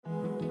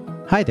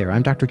Hi there,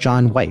 I'm Dr.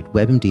 John White,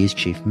 WebMD's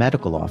Chief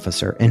Medical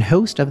Officer and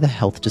host of the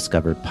Health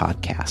Discovered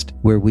podcast,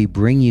 where we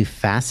bring you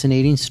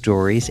fascinating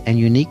stories and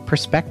unique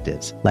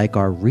perspectives, like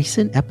our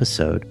recent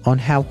episode on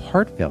how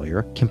heart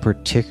failure can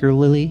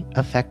particularly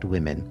affect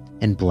women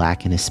in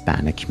Black and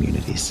Hispanic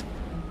communities.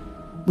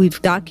 We've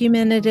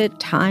documented it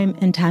time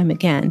and time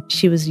again.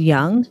 She was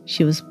young,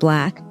 she was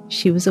Black,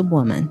 she was a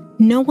woman.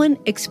 No one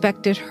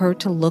expected her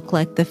to look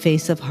like the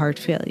face of heart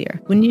failure.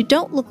 When you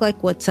don't look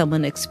like what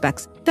someone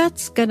expects,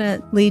 that's going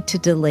to lead to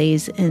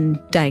delays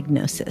in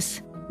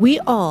diagnosis. We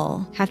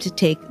all have to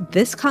take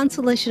this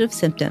constellation of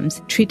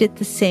symptoms, treat it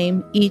the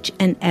same each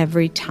and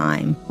every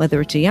time, whether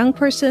it's a young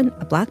person,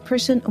 a Black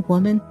person, a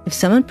woman. If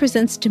someone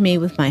presents to me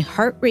with my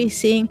heart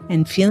racing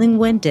and feeling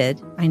winded,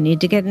 I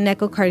need to get an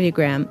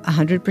echocardiogram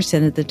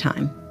 100% of the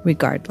time,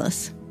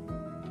 regardless.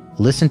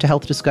 Listen to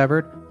Health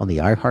Discovered on the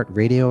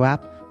iHeartRadio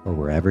app or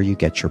wherever you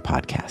get your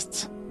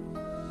podcasts.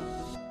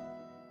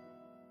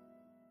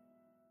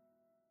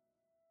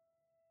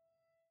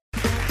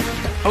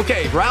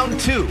 Okay, round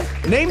two.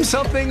 Name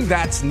something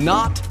that's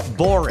not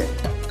boring.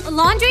 A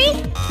laundry?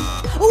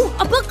 Ooh,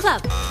 a book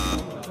club.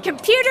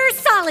 Computer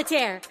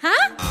solitaire,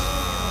 huh?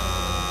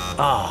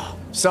 Ah,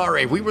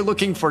 sorry, we were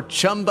looking for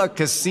Chumba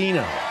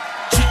Casino.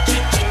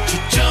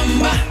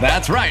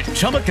 That's right,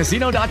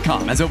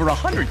 ChumbaCasino.com has over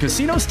 100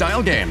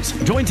 casino-style games.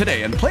 Join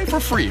today and play for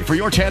free for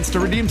your chance to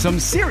redeem some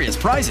serious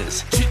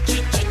prizes.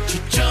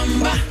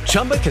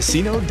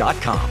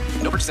 ChumbaCasino.com.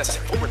 No purchase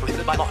necessary. Void where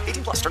prohibited by law.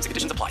 18+ terms and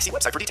conditions apply. See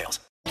website for details.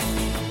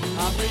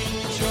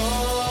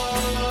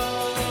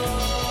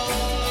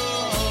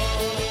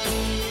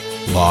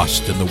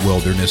 Lost in the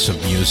wilderness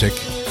of music?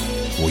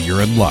 Well,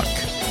 you're in luck.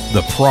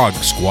 The Prog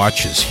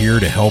Squatch is here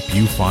to help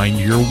you find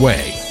your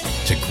way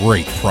to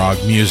great prog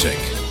music.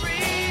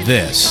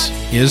 This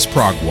is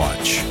Prog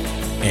Watch,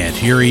 and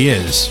here he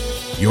is,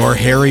 your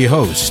hairy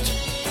host,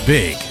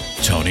 Big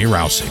Tony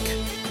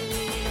Rousick.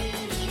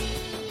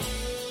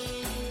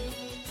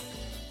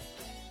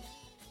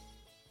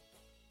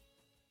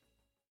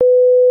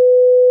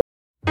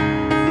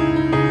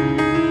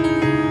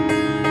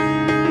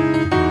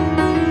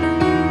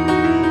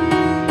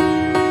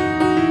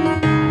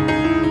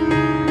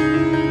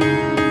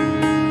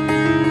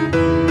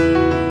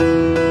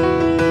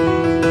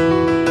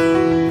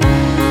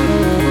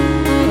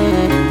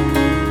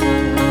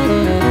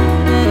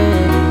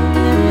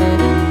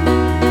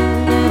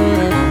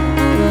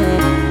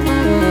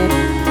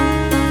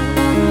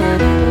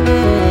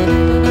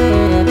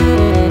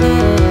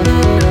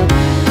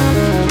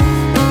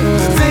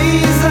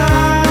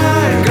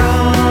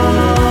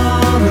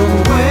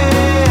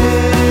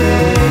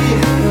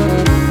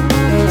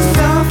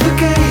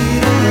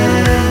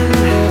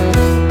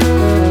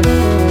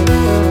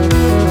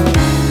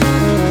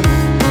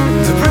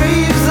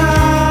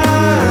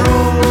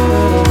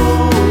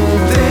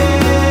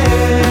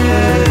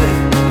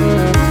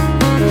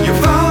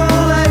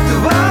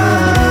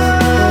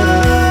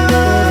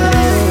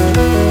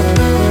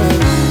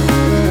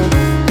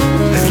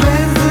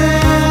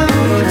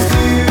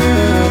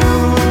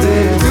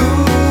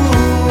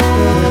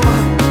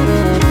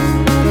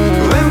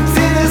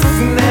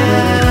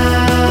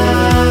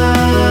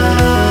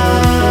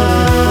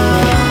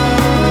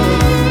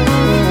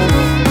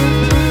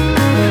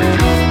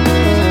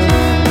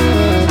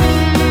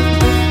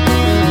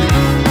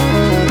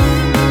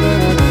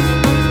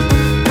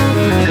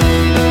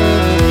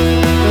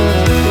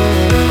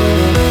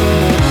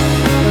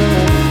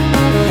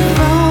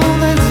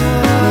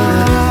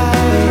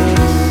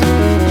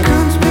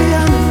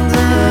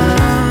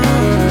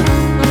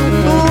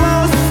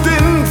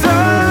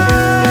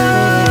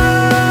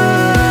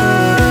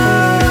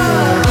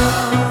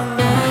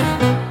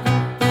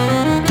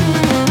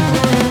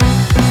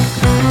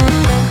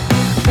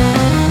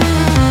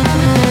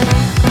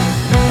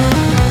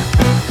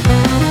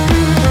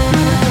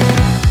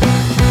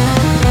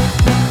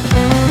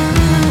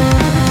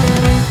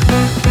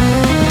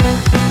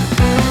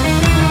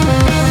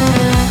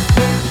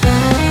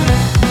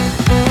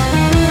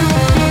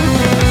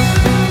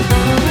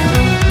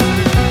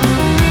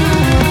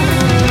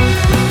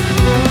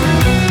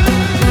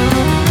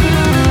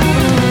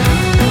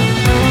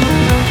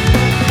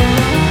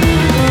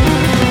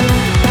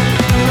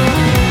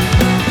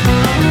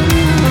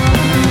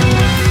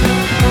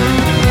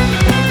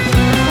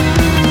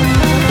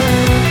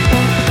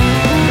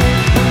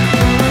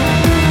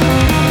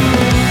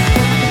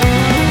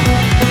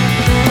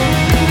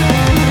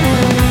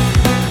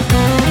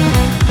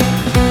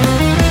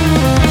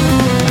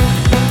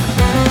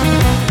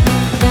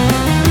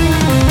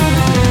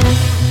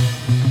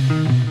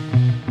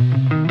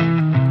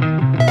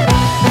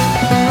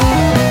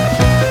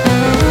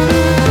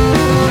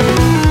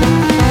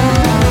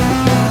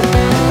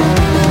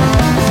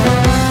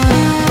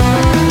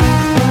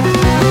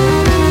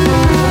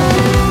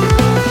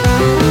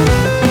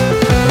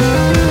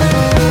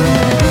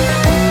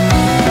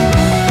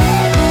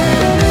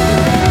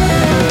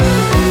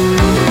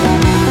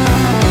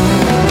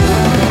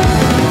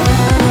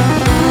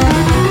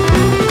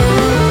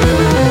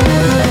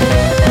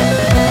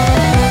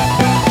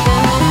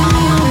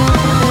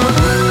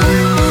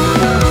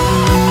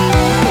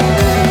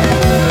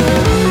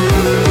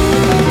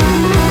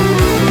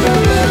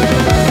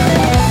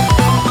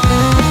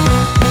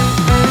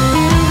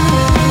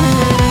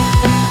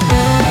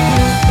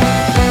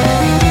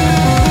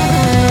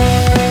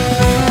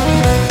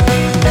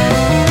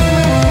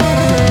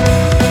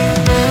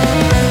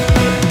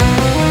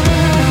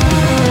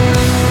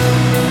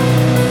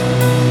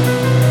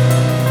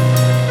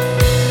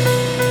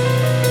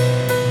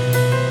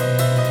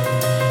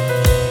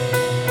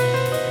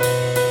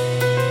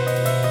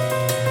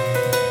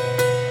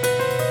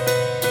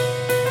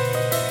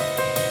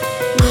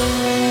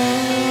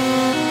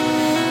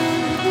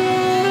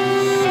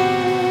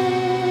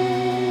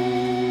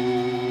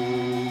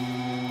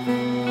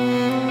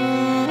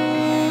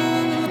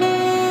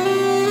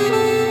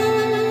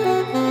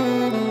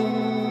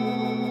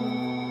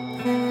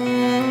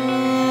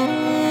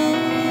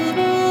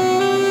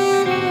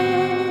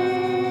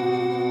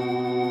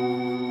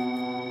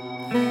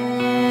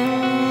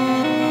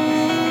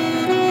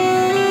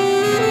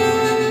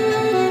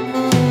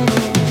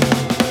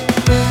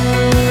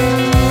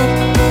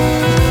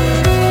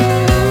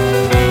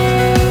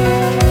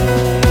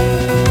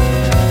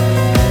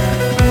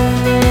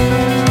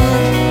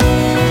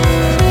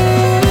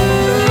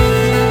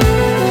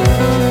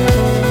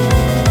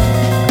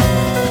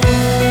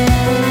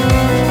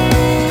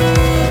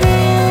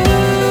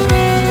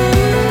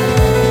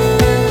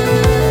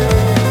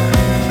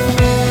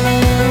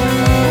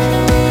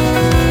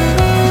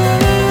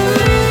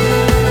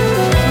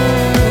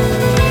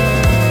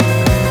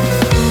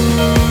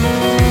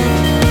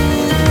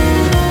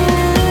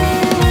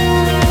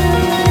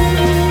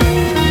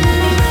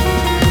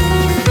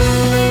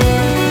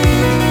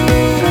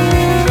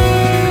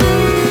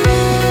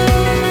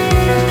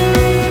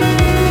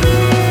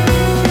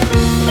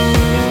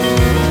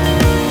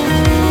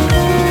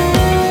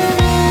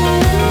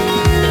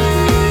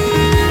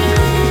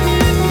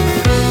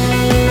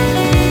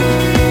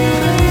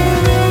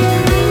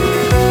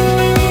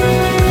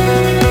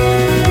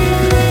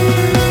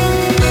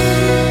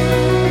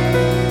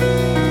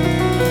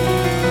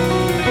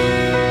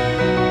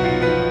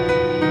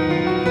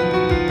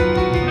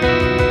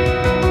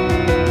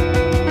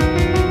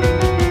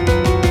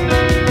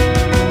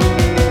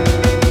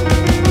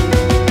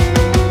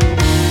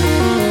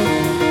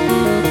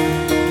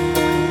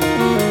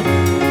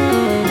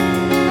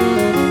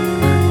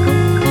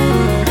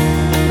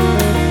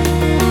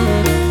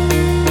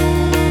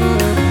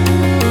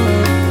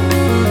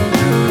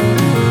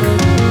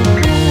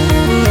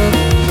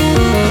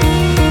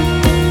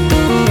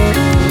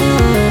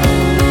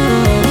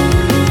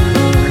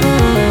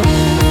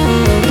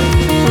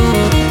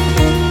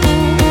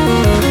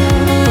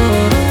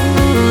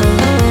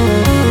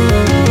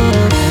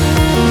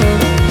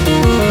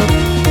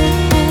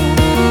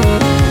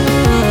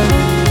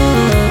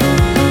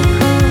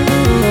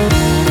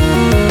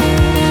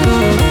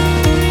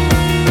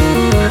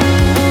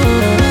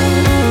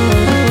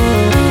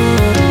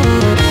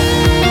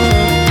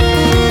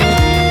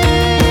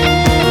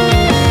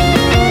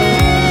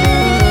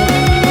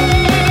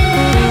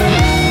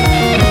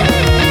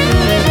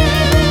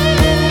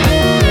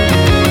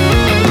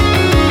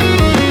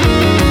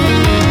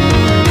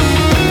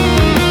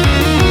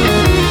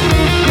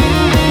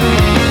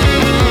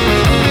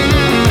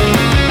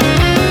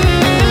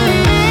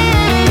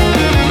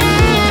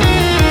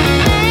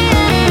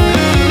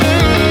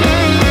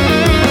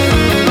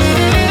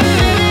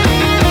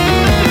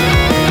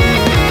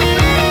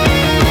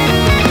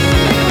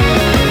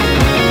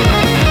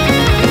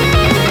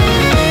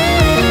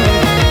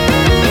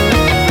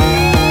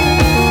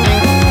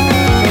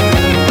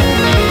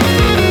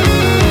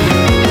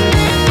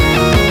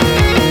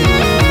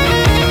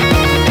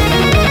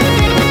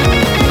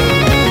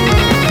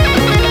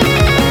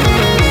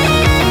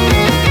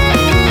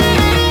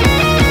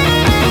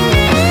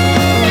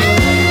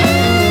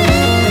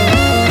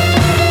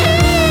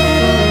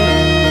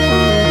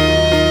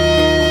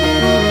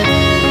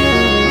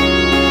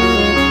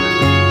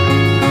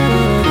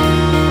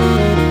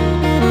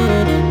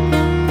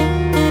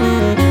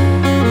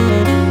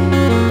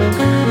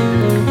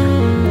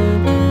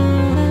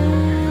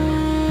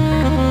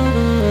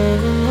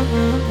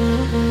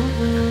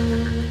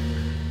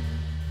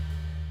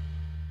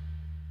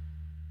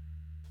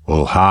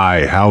 Well,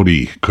 hi,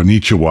 howdy,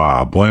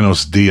 konnichiwa,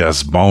 buenos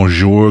dias,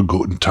 bonjour,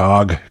 guten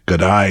tag,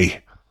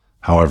 g'day,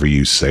 however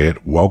you say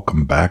it.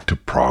 Welcome back to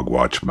Prog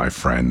Watch, my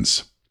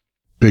friends.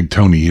 Big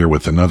Tony here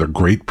with another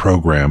great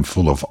program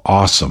full of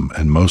awesome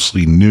and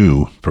mostly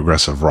new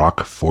progressive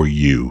rock for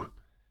you.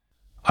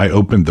 I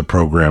opened the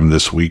program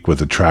this week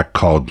with a track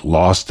called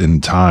Lost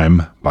in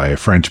Time by a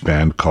French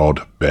band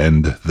called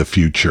Bend the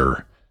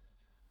Future.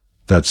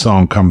 That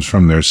song comes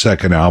from their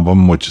second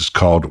album, which is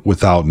called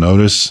Without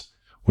Notice,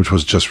 which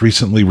was just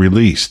recently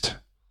released.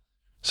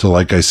 So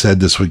like I said,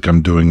 this week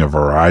I'm doing a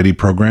variety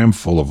program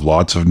full of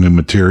lots of new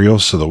material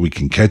so that we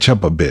can catch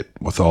up a bit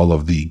with all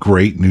of the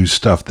great new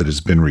stuff that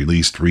has been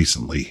released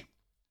recently.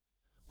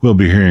 We'll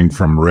be hearing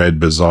from Red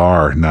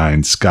Bazaar,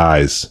 Nine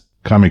Skies,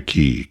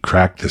 Kamiki,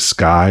 Crack the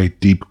Sky,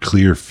 Deep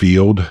Clear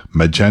Field,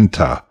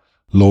 Magenta,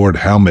 Lord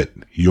Helmet,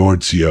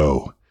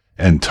 Yordzio,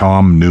 and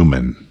Tom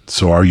Newman.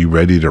 So are you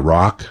ready to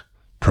rock?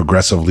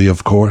 Progressively,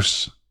 of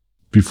course.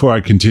 Before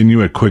I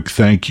continue, a quick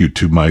thank you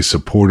to my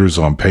supporters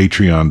on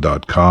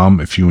Patreon.com.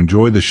 If you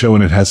enjoy the show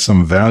and it has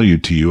some value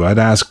to you, I'd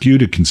ask you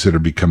to consider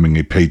becoming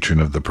a patron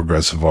of the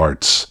Progressive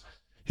Arts.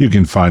 You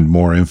can find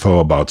more info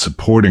about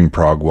supporting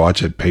Prog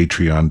Watch at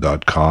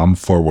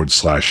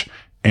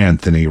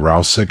patreon.com/Anthony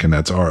Rousick, and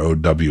that's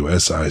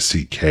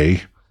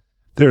ROWSICK.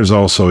 There's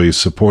also a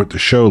support the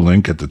show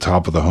link at the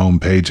top of the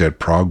homepage at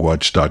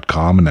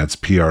progwatch.com, and that's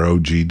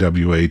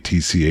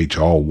PROGWATCH,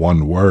 all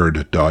one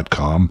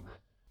word.com,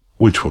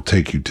 which will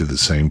take you to the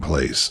same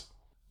place.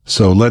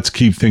 So let's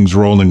keep things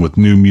rolling with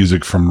new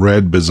music from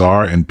Red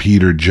Bazaar and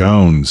Peter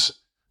Jones.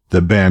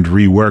 The band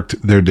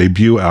reworked their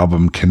debut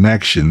album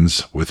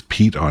Connections with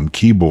Pete on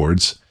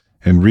keyboards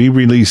and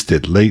re-released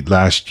it late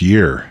last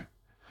year.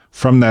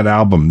 From that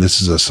album,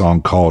 this is a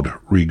song called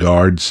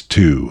Regards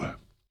To.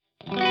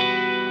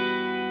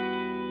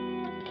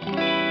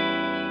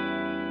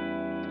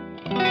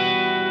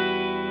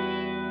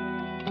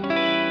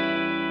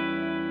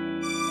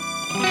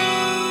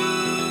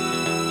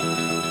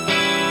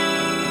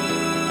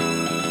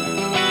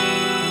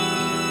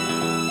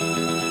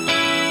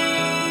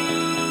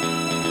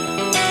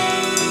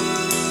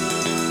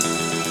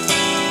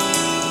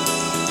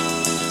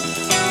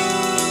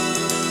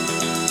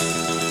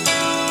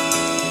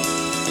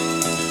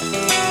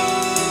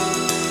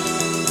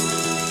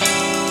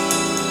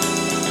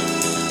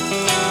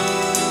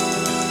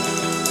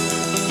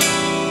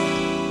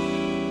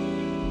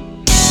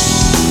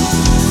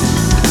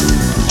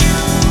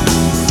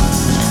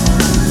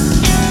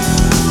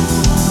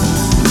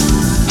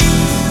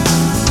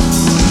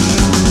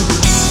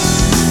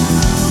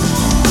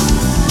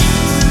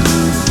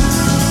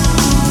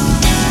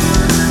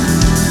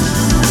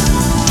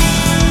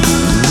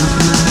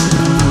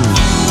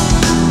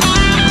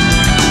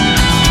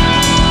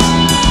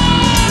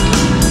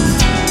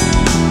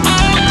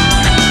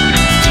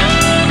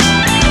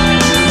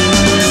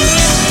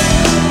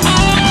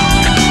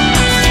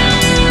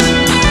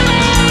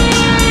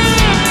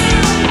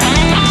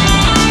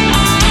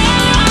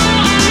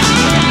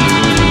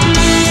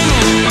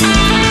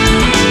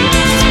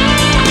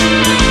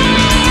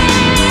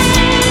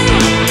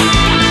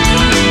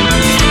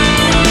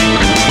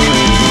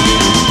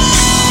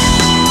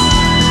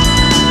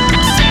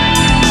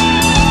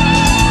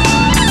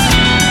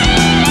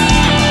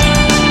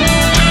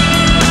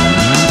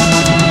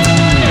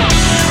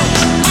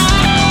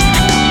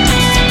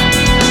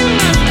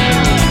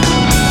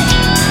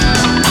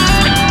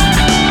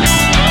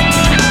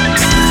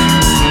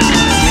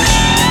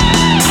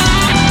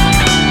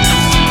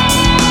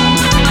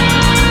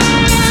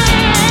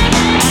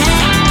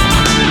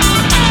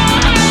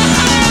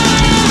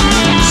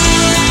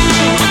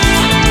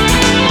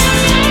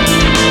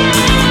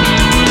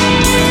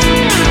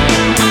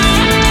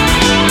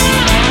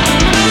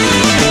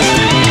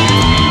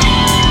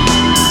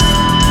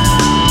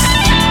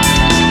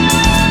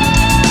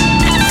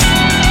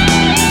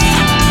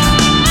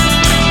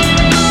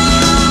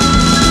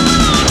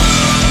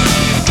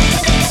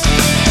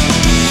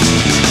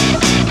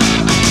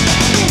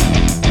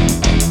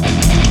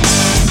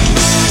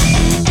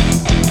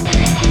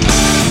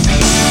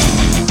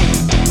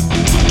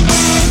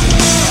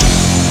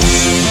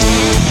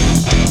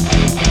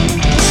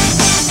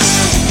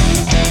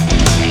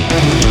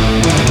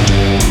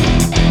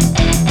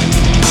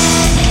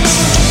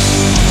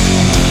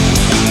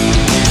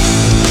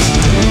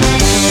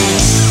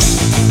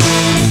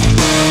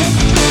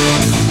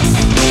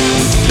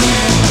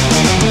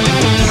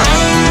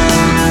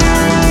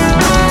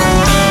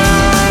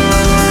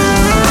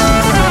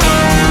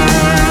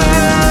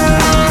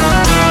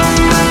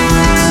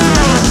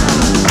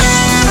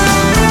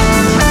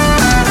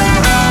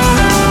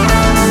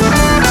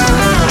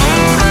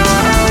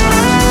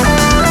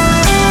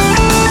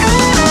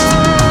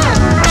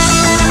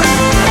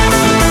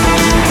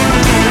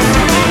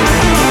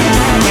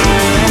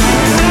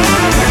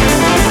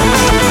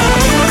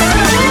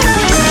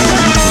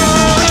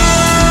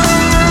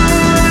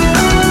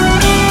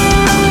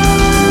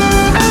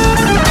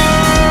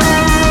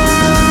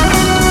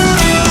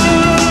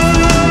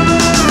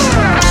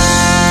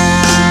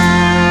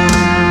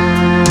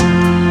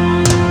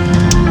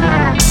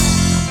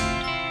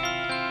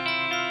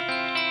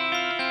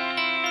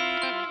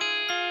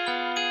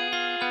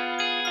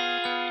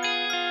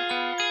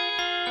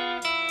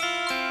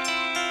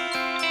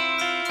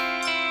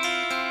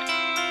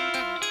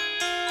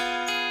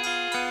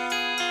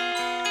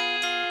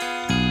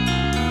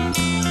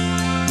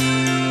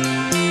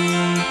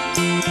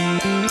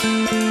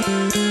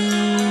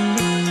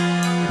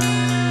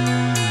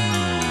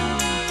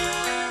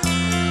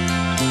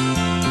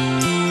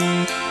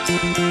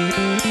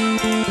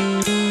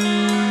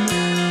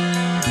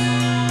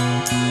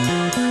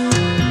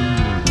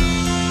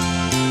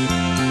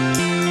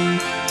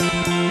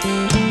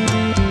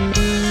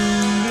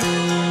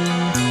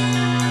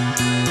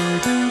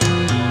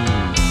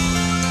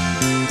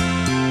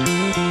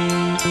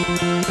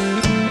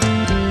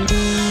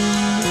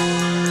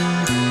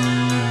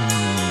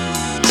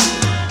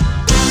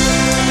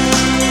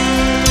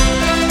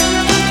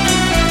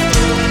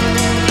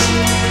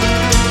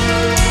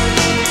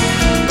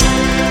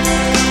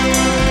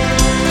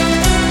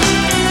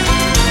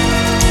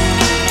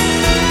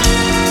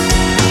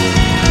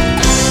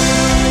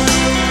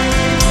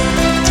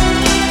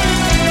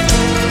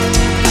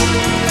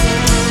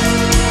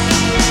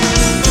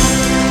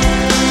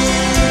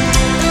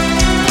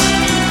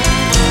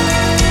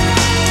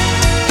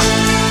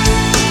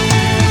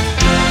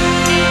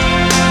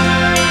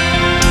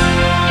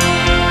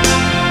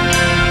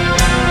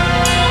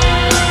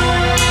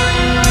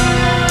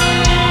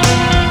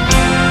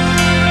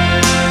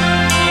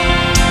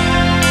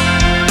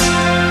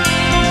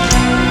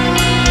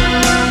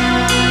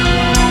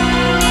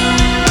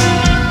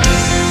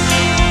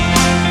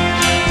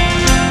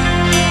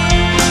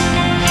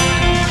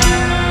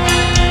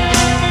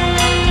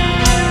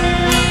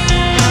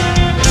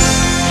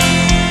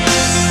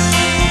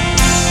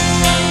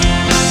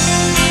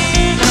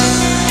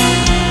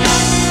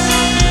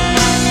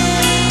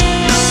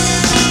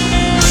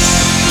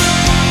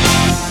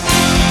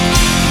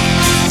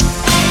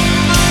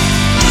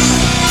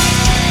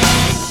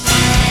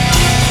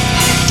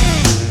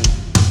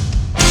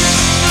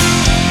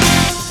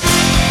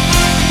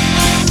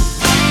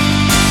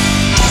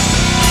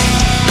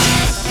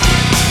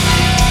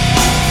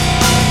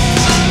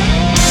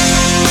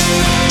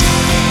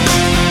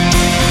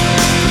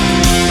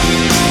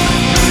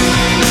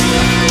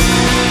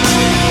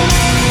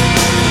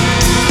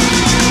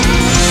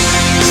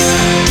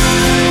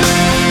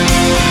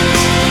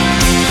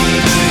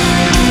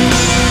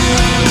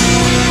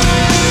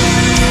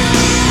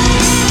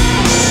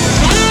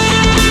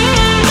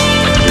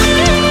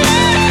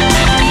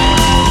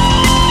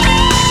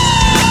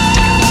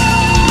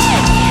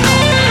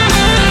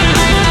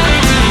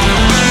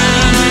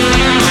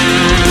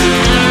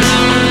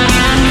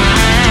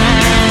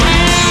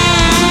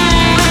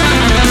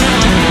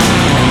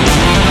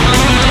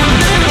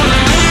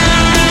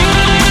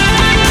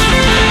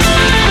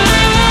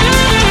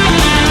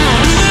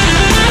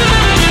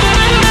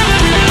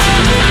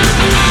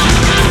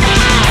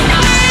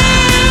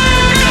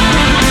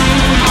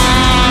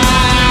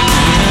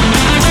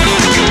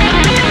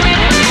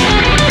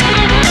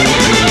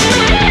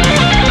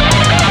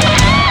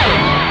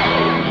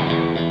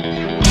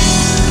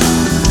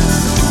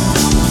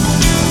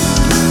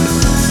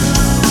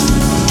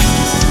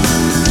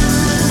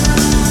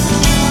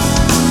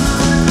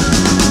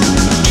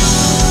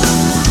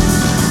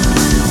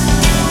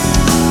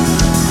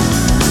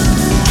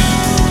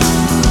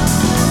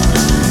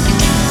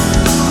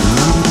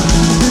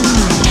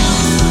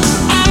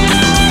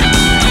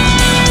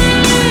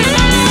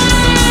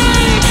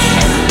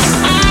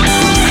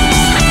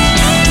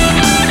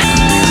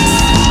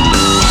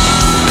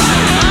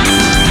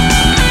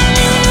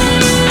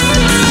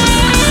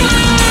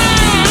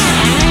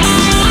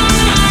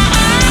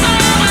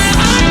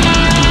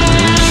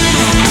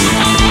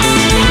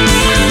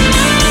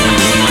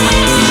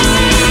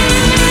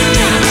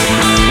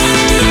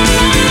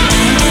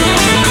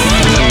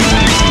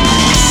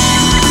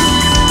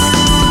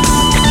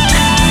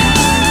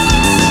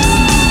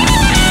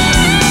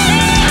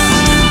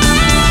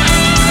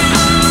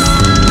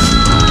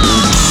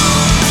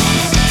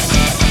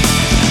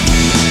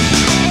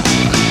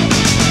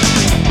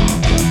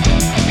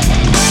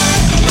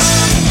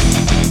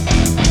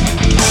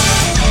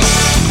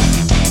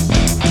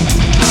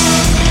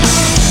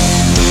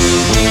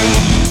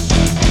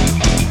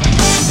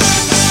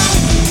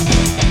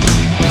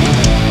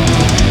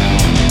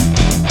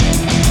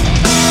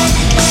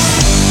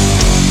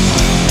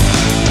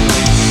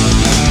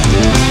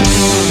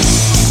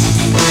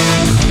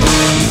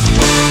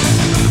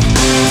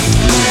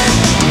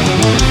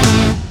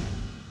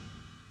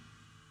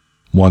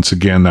 Once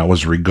again, that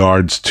was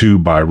Regards To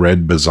by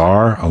Red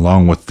Bazaar,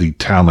 along with the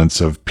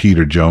talents of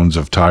Peter Jones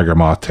of Tiger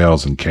Moth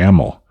Tails and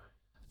Camel.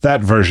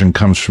 That version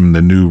comes from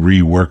the new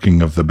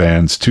reworking of the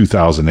band's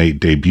 2008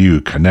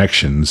 debut,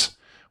 Connections,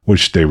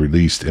 which they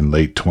released in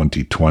late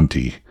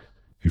 2020.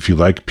 If you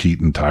like Pete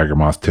and Tiger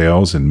Moth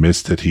Tails and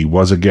missed that he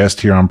was a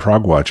guest here on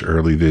Progwatch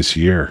early this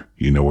year,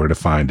 you know where to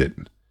find it.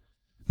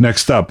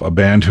 Next up, a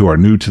band who are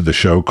new to the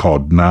show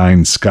called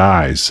Nine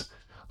Skies.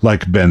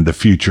 Like Ben the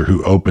Future,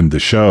 who opened the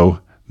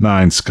show,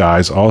 Nine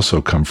Skies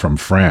also come from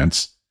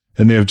France,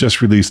 and they have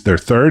just released their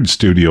third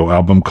studio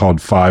album called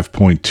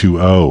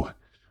 5.20.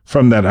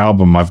 From that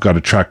album, I've got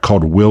a track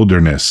called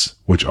Wilderness,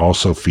 which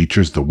also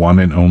features the one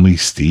and only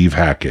Steve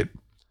Hackett.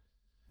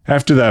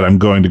 After that, I'm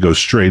going to go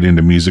straight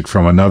into music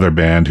from another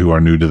band who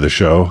are new to the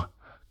show,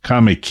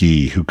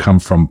 Kamiki, who come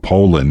from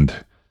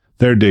Poland.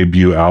 Their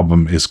debut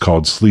album is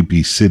called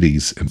Sleepy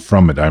Cities, and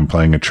from it I'm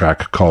playing a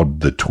track called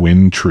The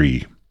Twin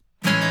Tree.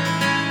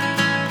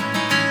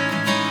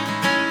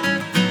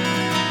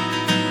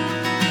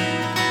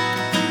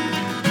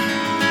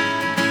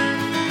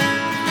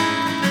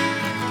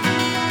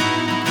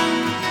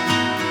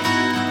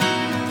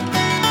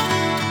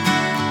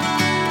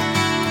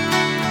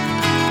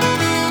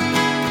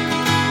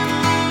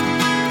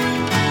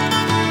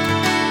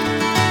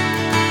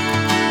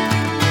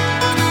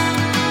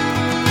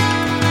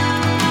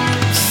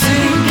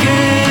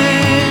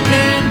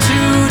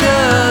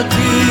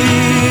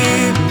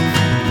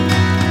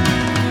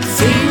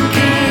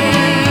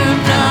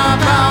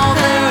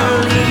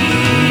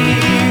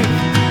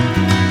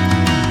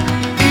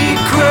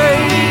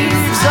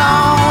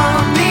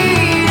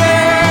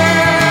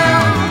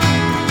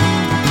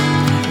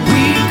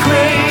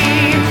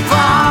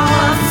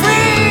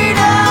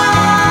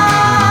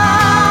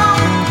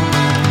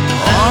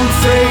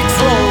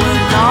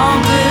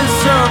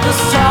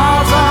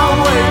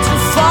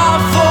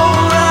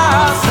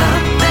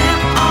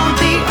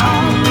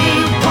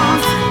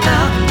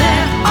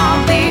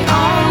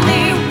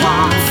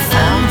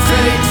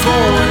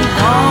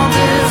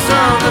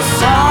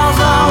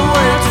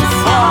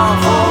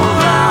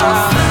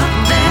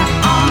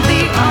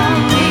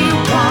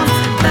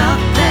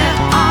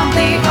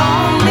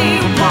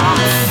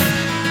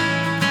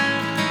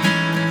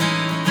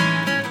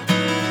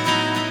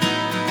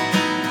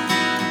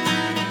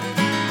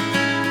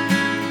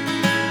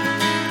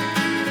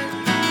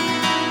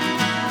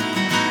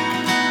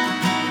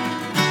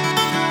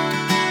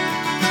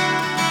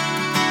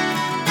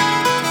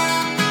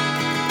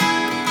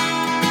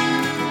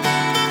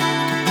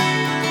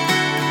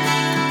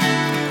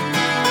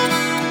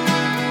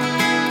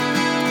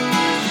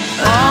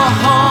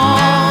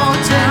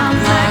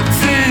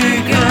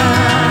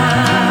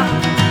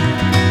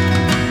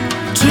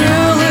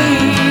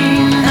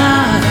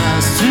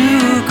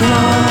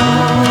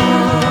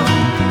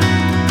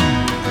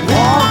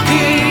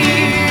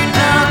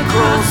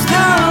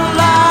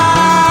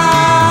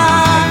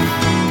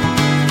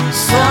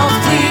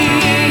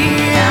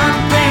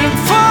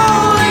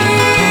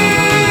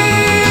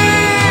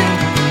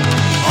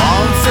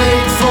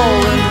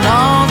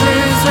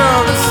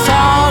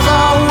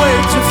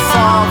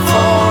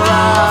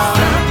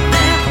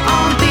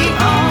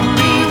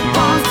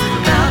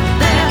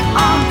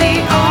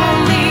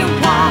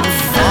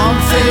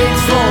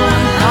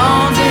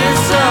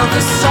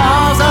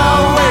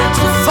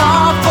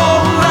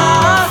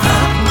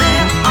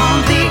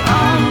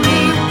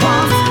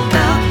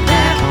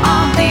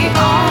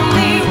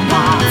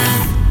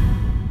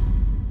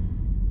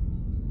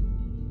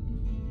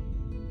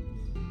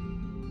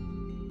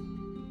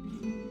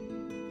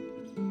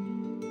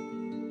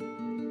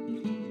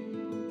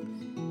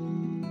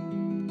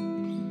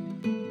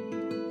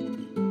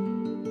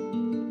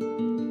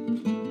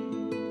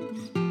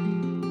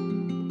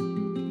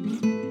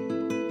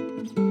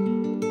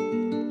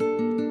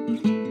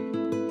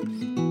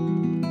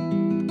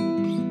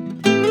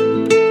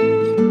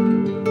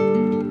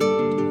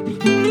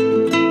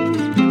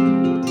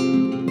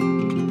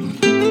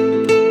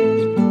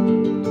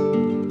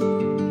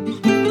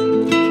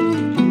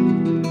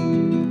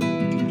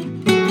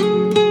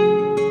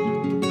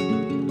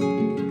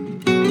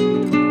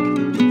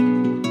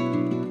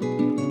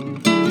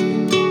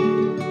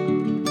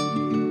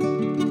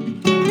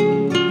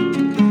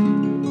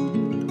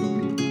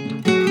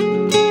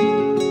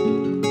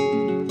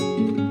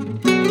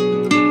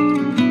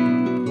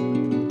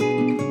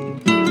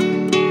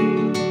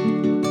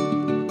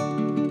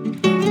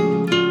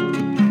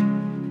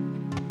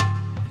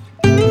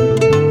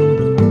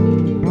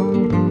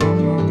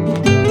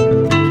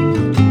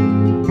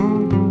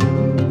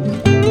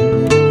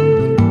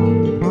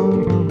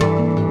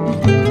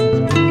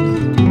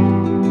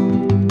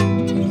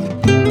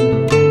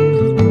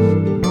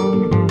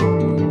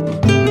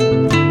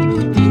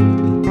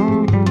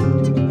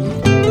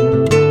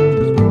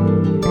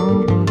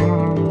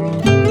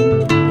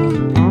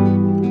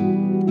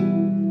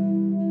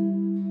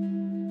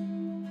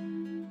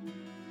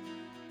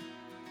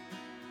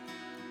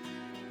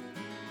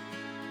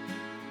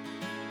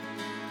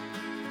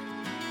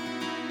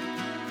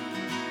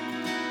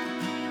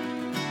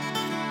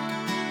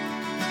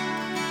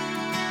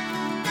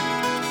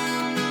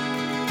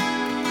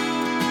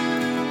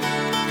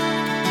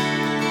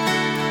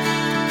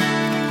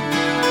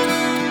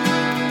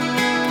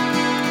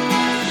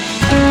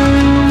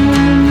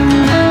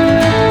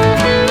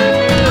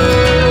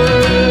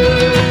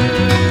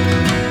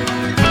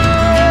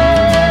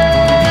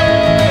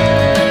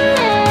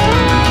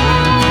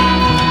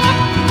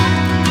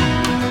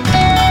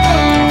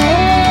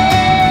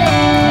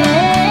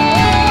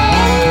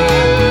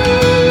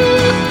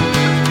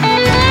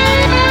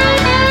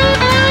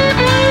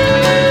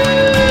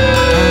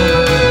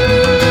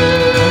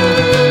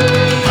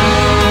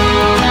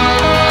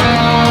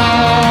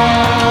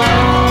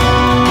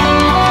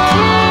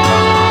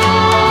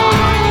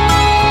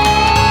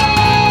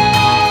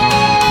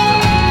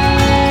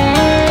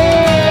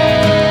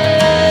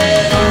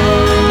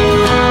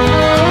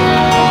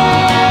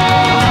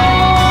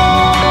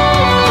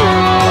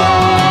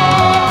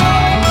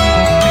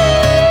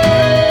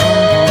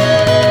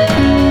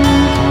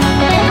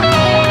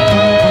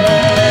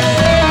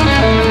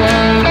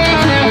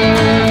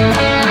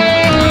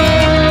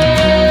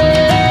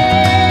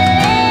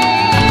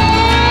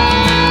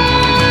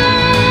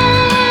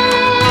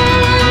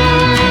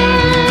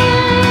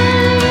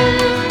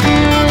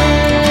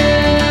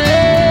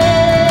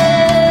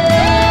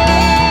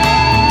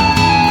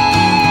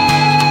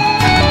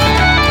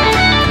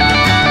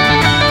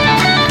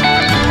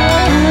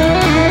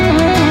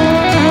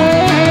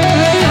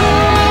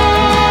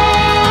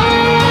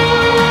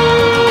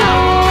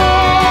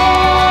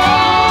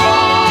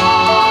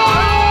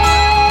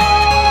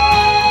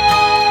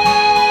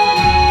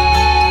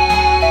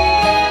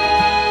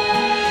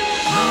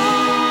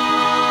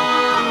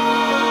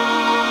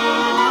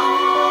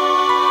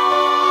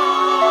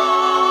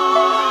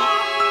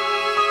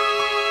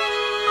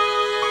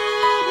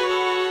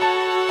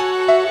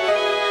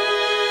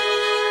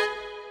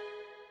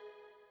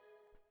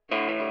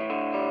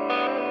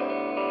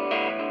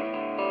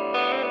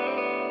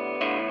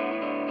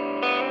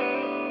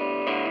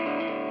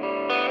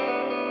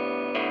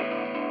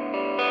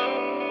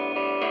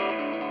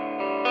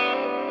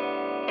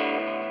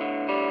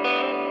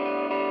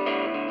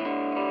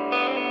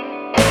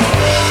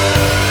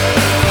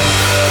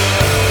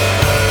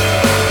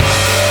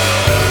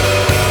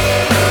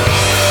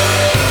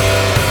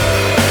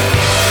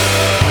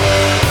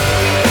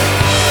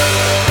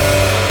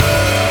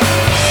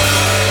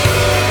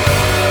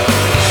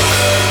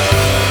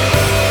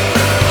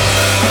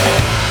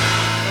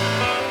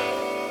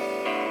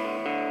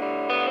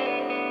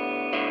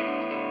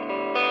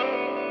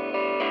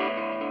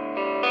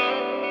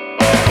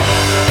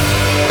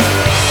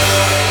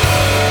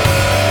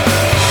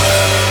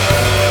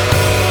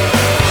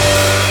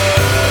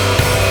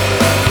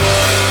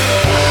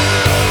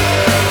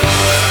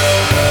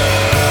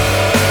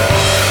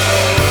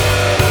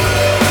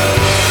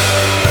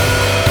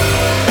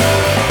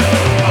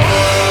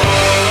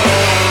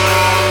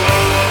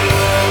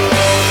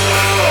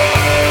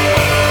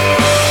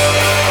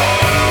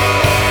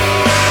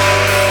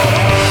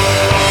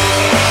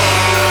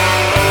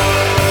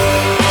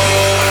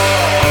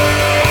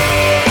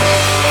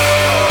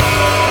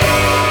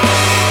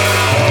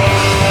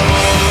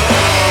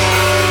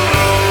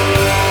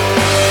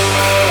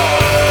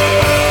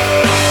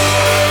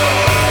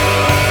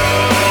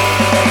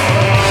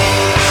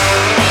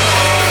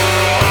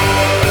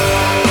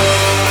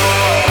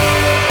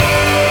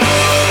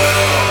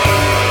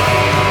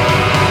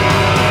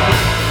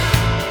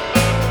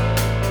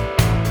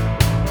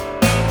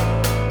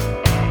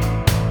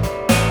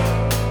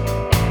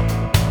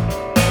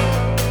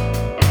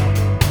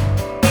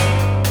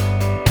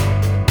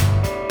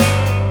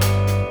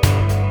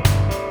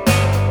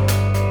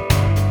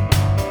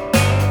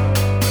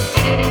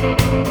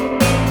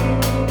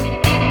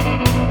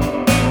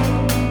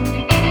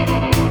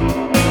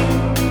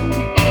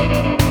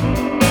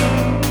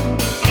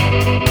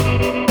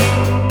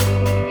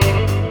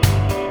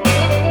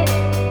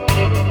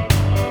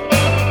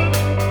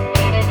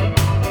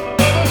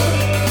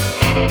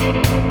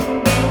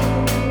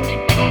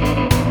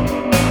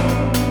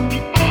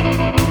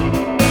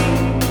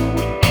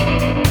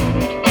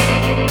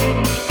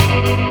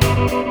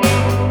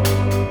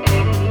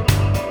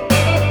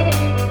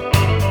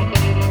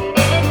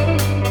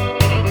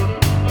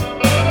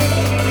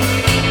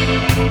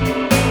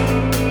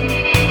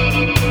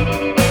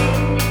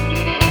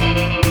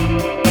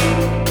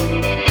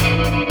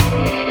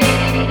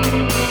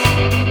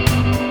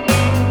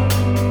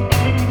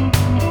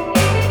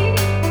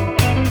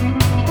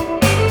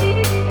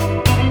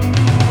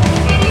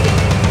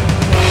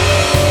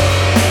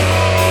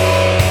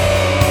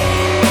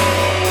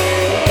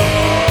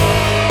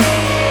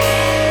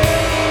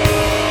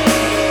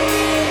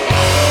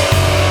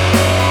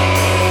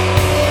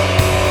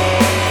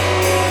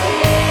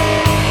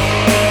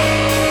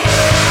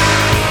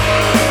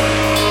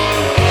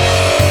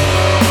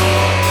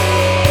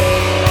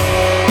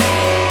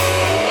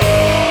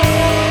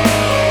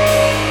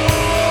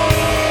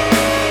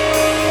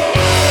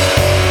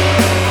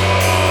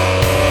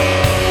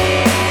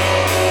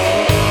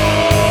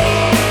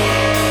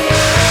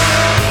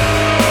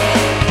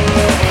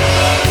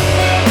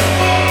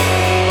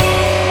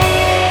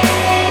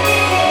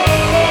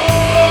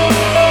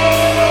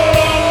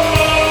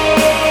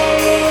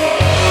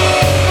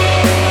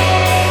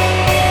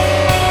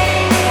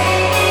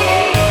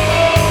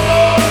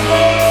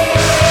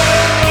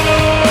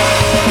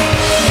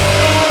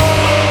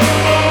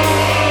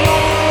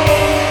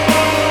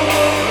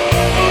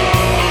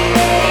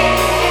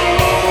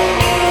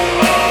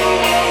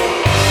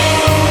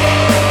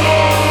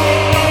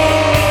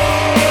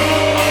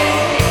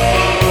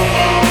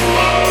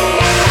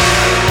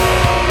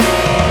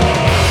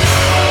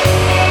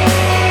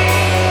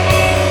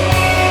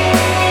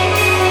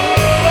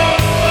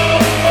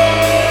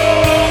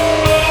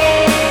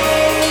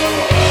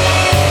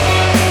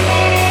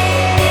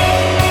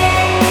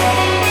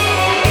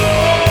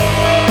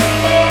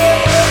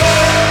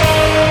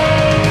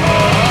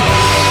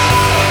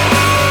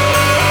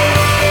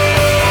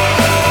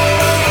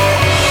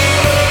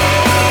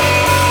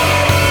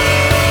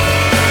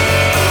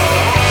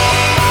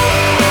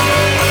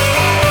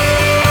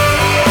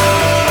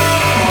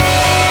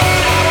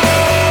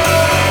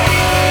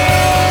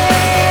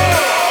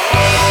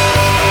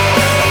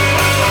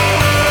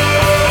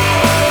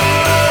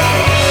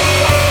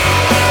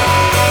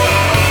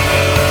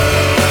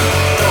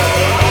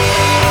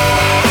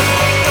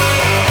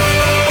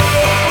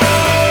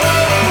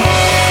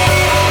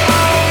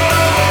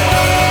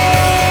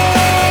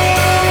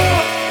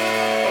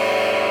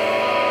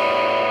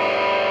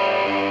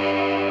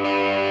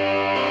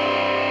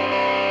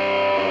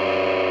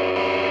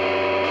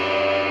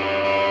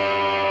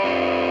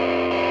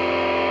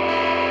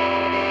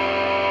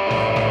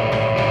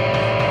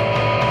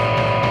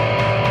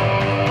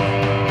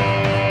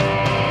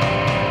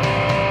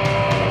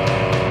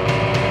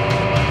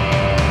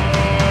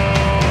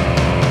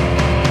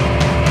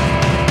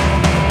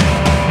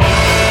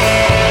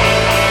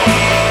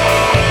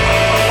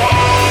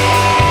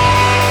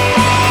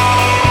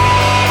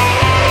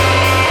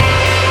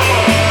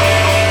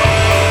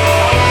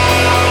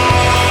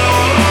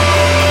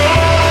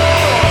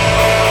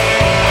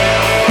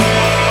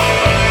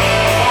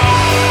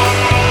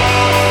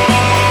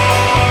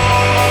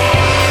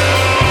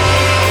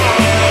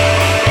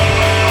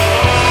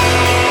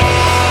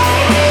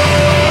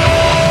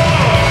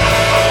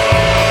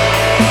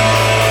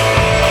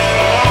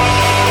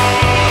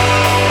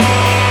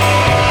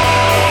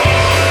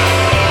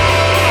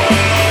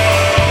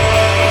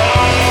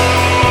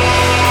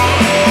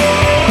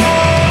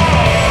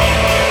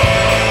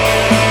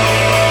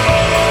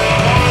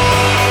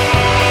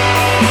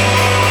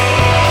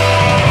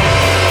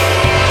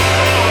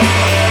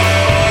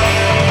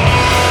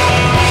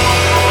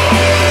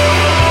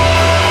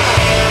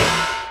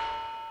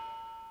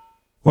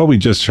 What we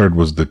just heard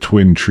was The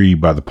Twin Tree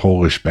by the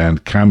Polish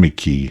band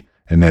Kamyki,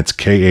 and that's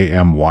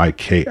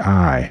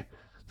Kamyki.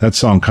 That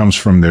song comes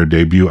from their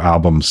debut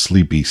album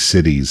Sleepy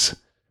Cities.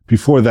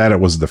 Before that,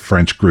 it was the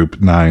French group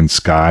Nine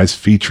Skies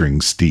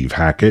featuring Steve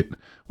Hackett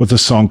with a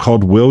song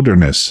called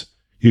Wilderness.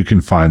 You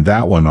can find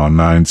that one on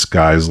Nine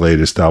Skies'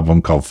 latest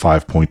album called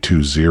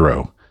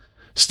 5.20.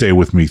 Stay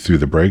with me through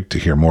the break to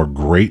hear more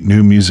great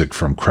new music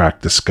from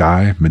Crack the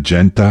Sky,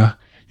 Magenta,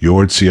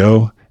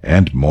 Yorzio,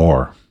 and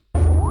more.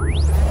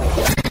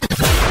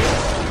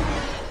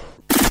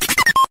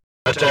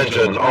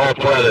 Attention, all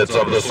planets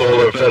of the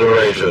Solar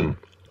Federation.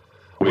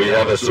 We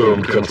have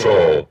assumed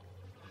control.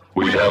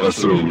 We have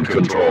assumed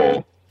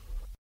control.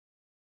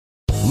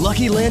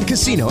 Lucky Land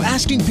Casino,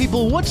 asking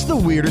people, what's the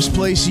weirdest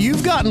place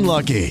you've gotten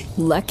lucky?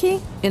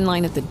 Lucky? In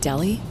line at the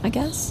deli, I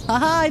guess?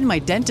 Aha, in my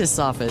dentist's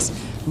office.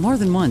 More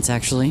than once,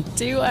 actually.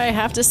 Do I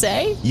have to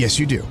say? Yes,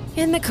 you do.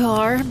 In the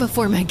car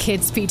before my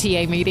kids'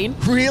 PTA meeting.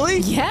 Really?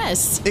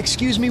 Yes.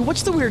 Excuse me,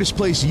 what's the weirdest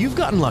place you've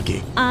gotten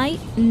lucky? I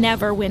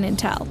never win and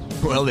tell.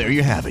 Well, there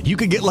you have it. You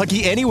can get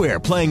lucky anywhere,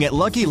 playing at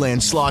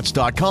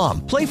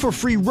LuckyLandSlots.com. Play for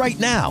free right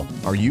now.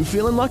 Are you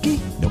feeling lucky?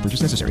 No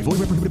purchase necessary. Void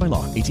where prohibited by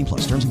law.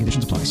 18+. Terms and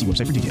conditions apply. See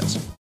website for details.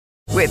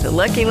 With the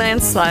Lucky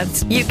Land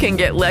Slots, you can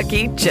get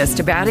lucky just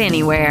about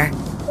anywhere.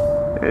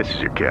 This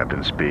is your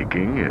captain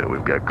speaking.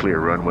 We've got clear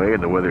runway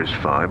and the weather's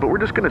fine, but we're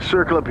just going to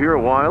circle up here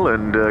a while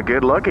and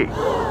get lucky.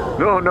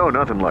 No,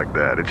 nothing like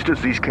that. It's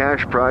just these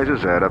cash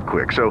prizes add up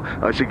quick. So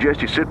I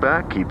suggest you sit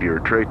back, keep your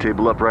tray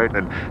table upright,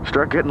 and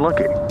start getting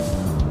lucky.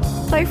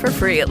 Play for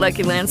free at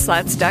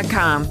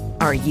LuckyLandSlots.com.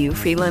 Are you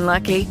feeling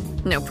lucky?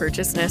 No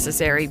purchase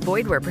necessary.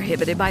 Void where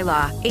prohibited by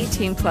law.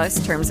 18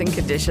 plus terms and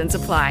conditions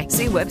apply.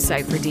 See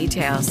website for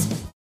details.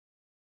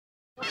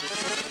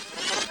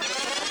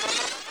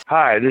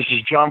 Hi, this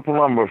is John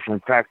Palumbo from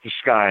Crack the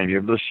Sky, and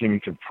you're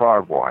listening to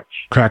Prog Watch.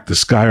 Crack the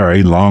Sky are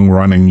a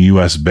long-running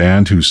U.S.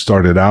 band who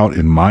started out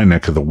in my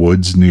neck of the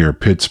woods near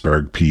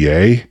Pittsburgh,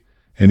 PA,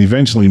 and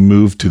eventually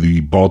moved to the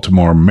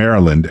Baltimore,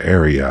 Maryland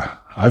area.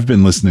 I've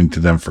been listening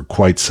to them for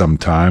quite some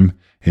time,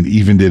 and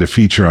even did a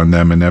feature on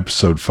them in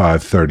episode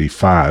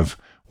 535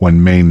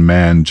 when main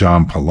man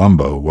John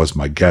Palumbo was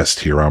my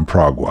guest here on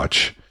Prog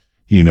Watch.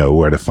 You know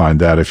where to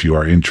find that if you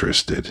are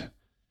interested.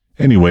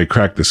 Anyway,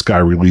 Crack the Sky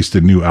released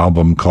a new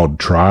album called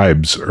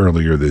Tribes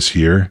earlier this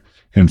year,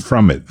 and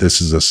from it,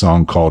 this is a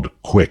song called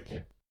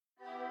Quick.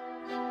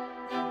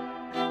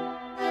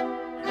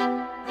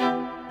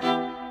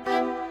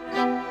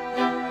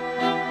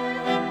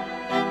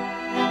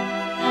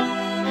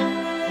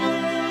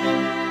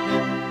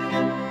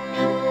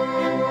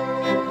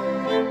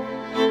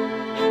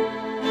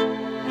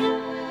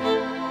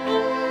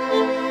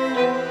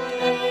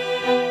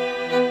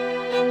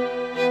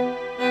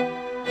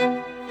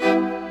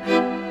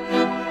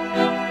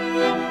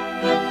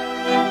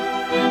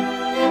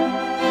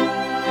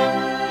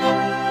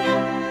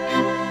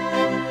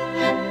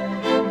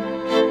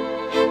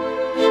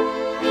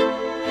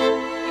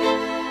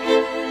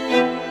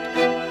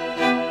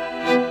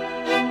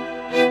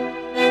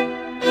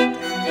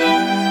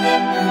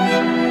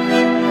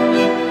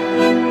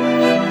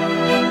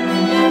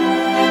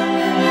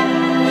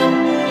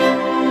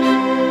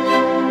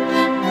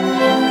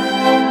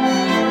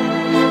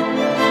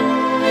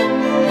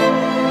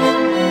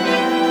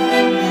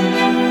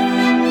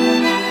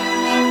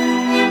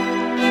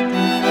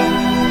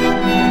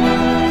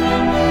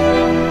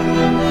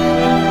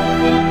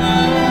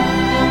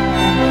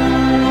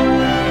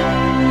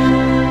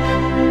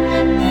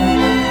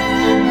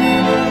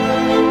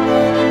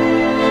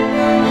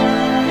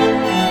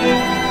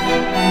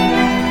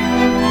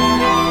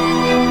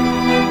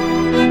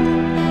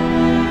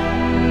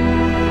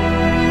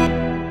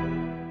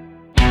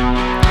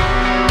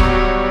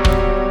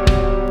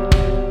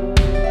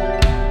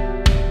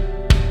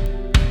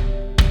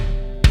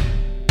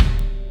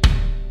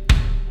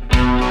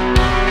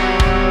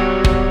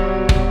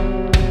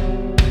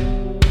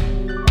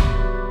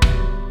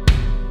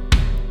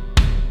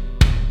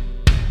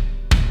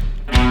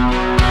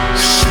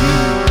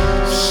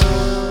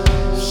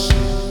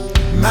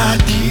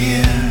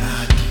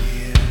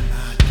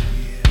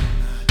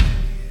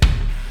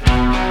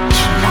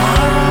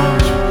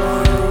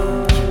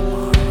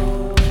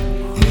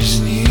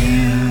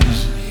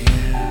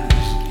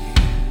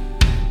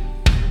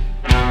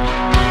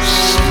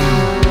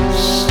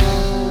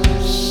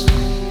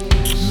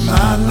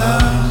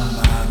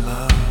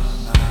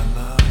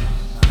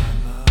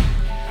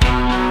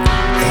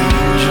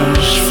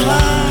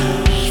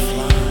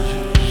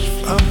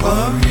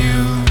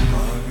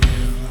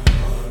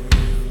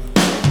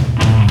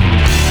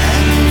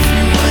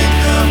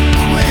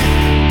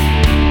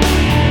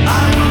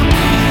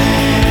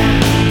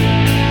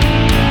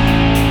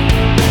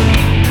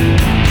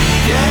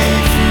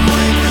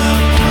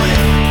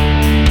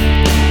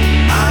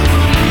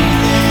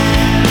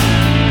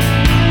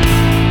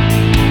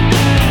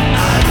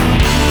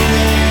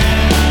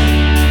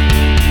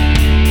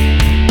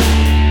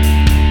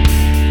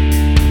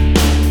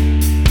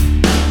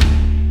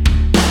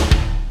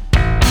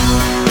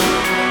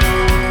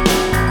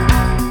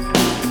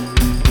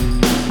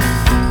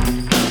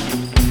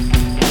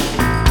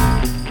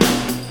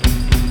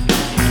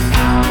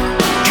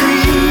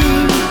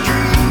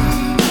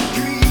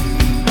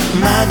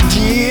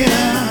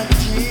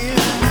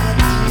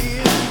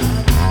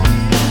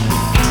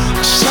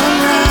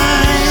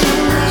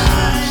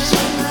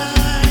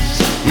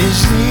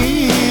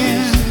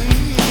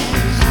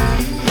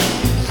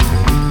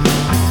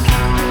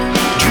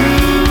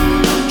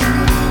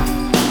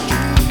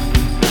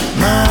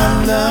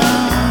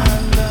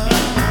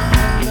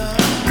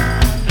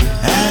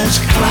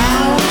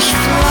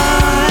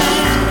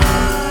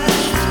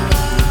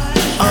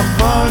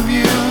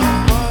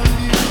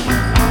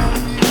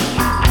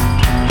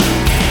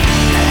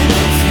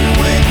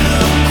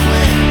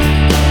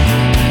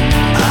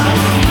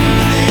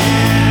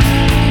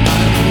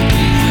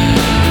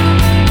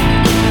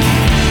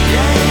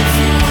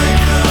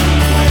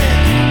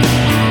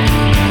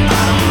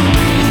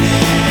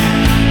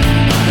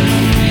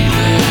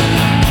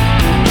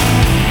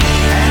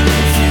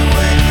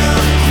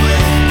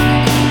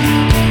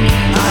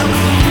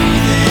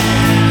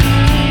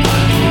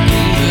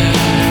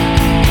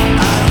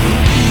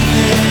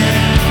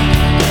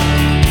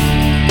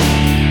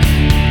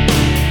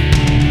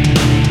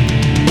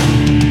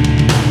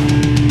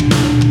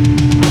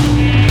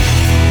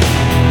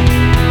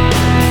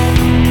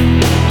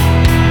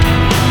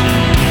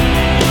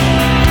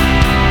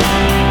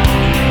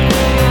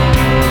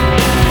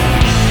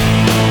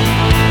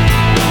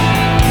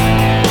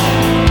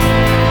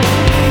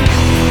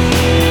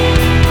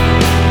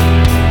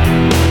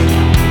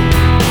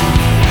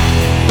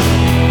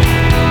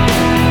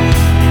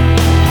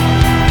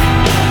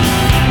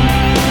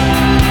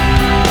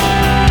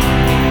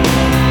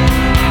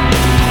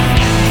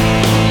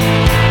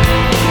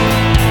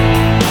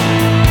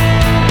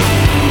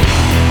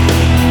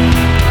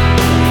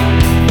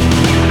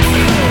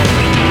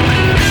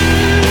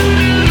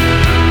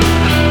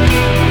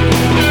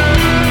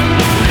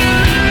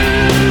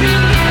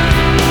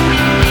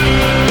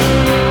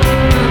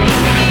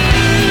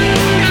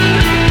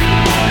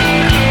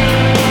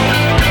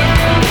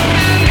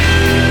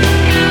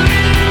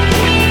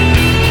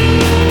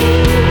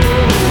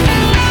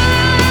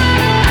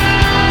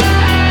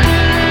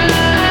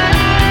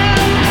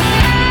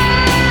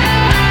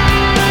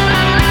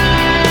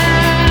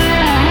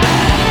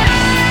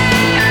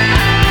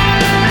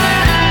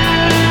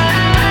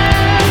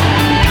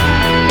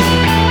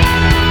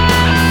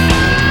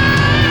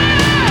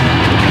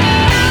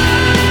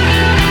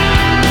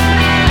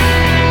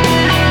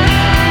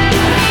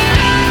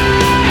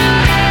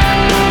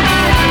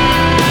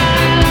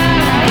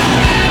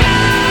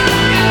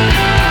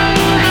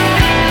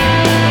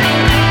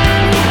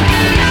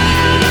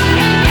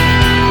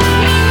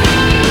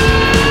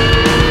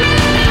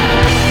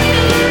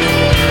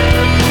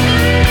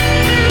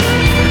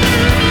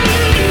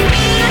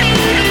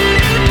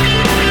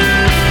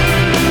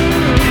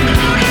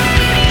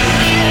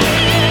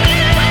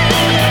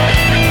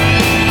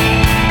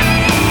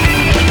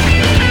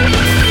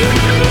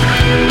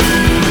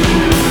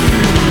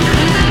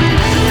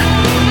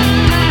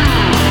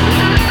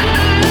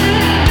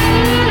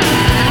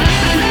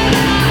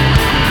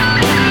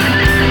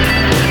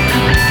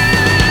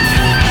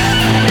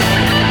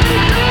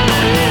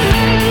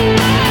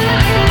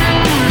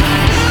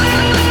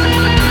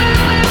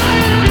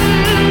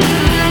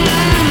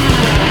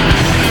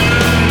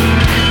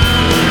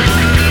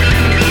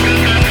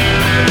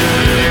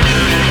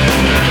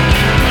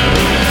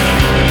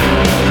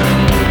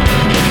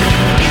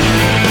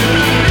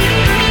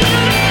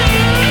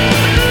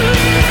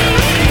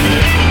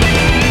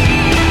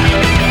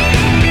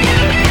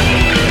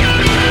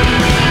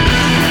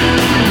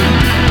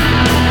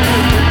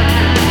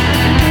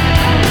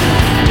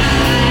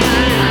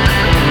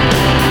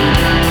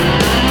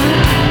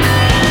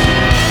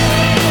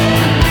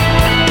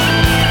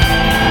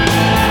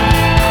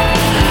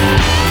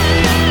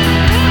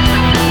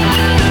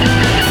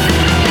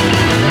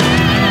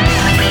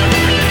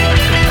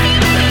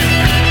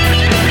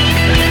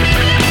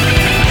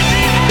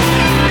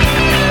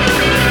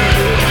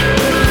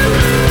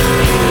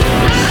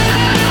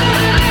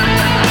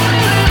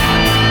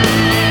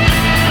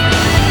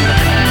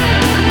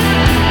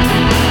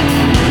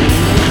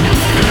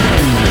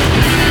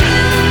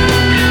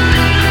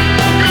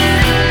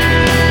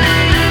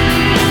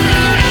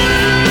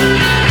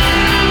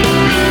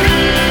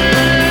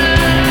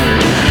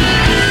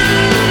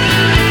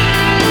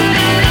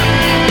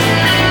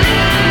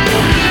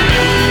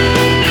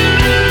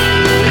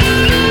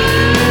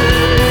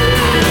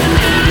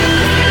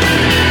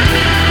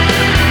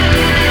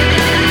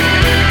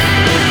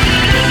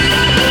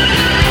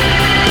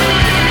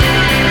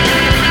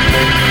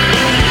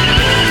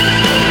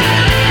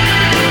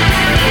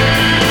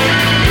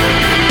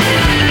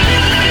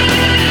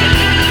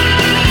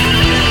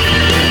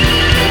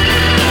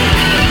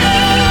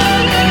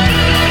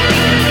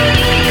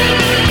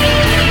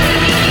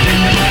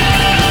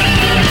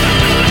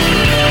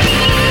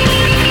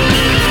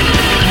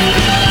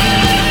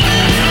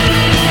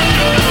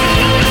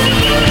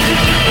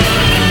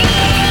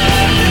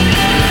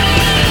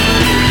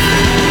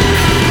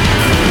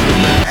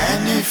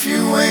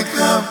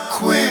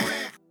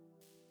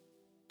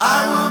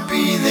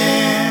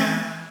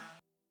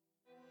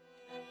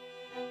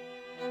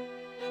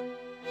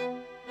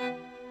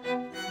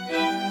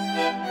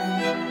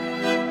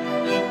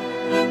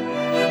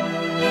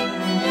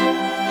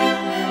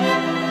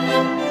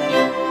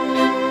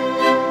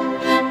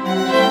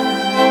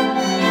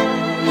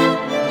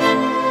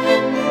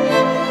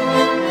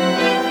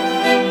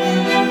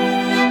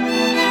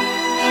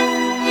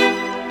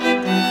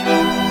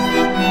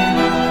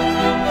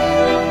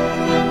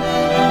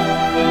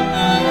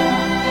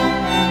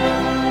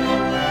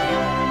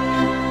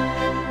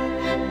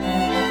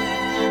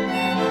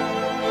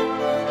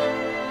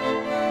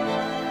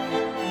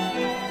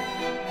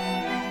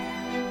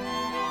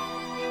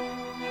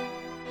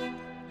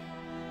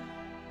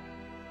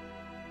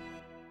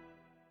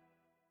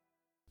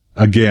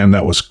 Again,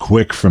 that was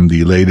Quick from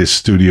the latest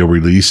studio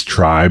release,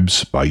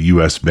 Tribes, by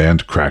US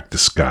band Crack the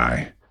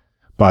Skye.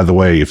 By the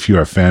way, if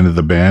you're a fan of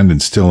the band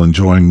and still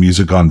enjoying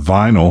music on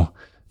vinyl,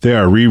 they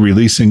are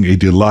re-releasing a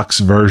deluxe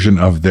version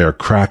of their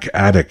Crack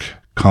Addict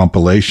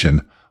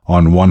compilation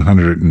on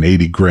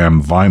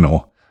 180-gram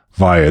vinyl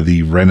via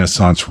the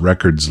Renaissance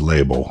Records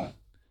label.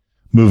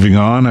 Moving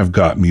on, I've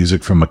got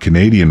music from a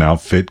Canadian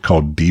outfit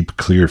called Deep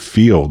Clear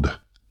Field.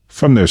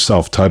 From their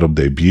self-titled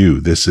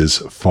debut, this is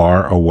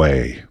Far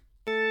Away.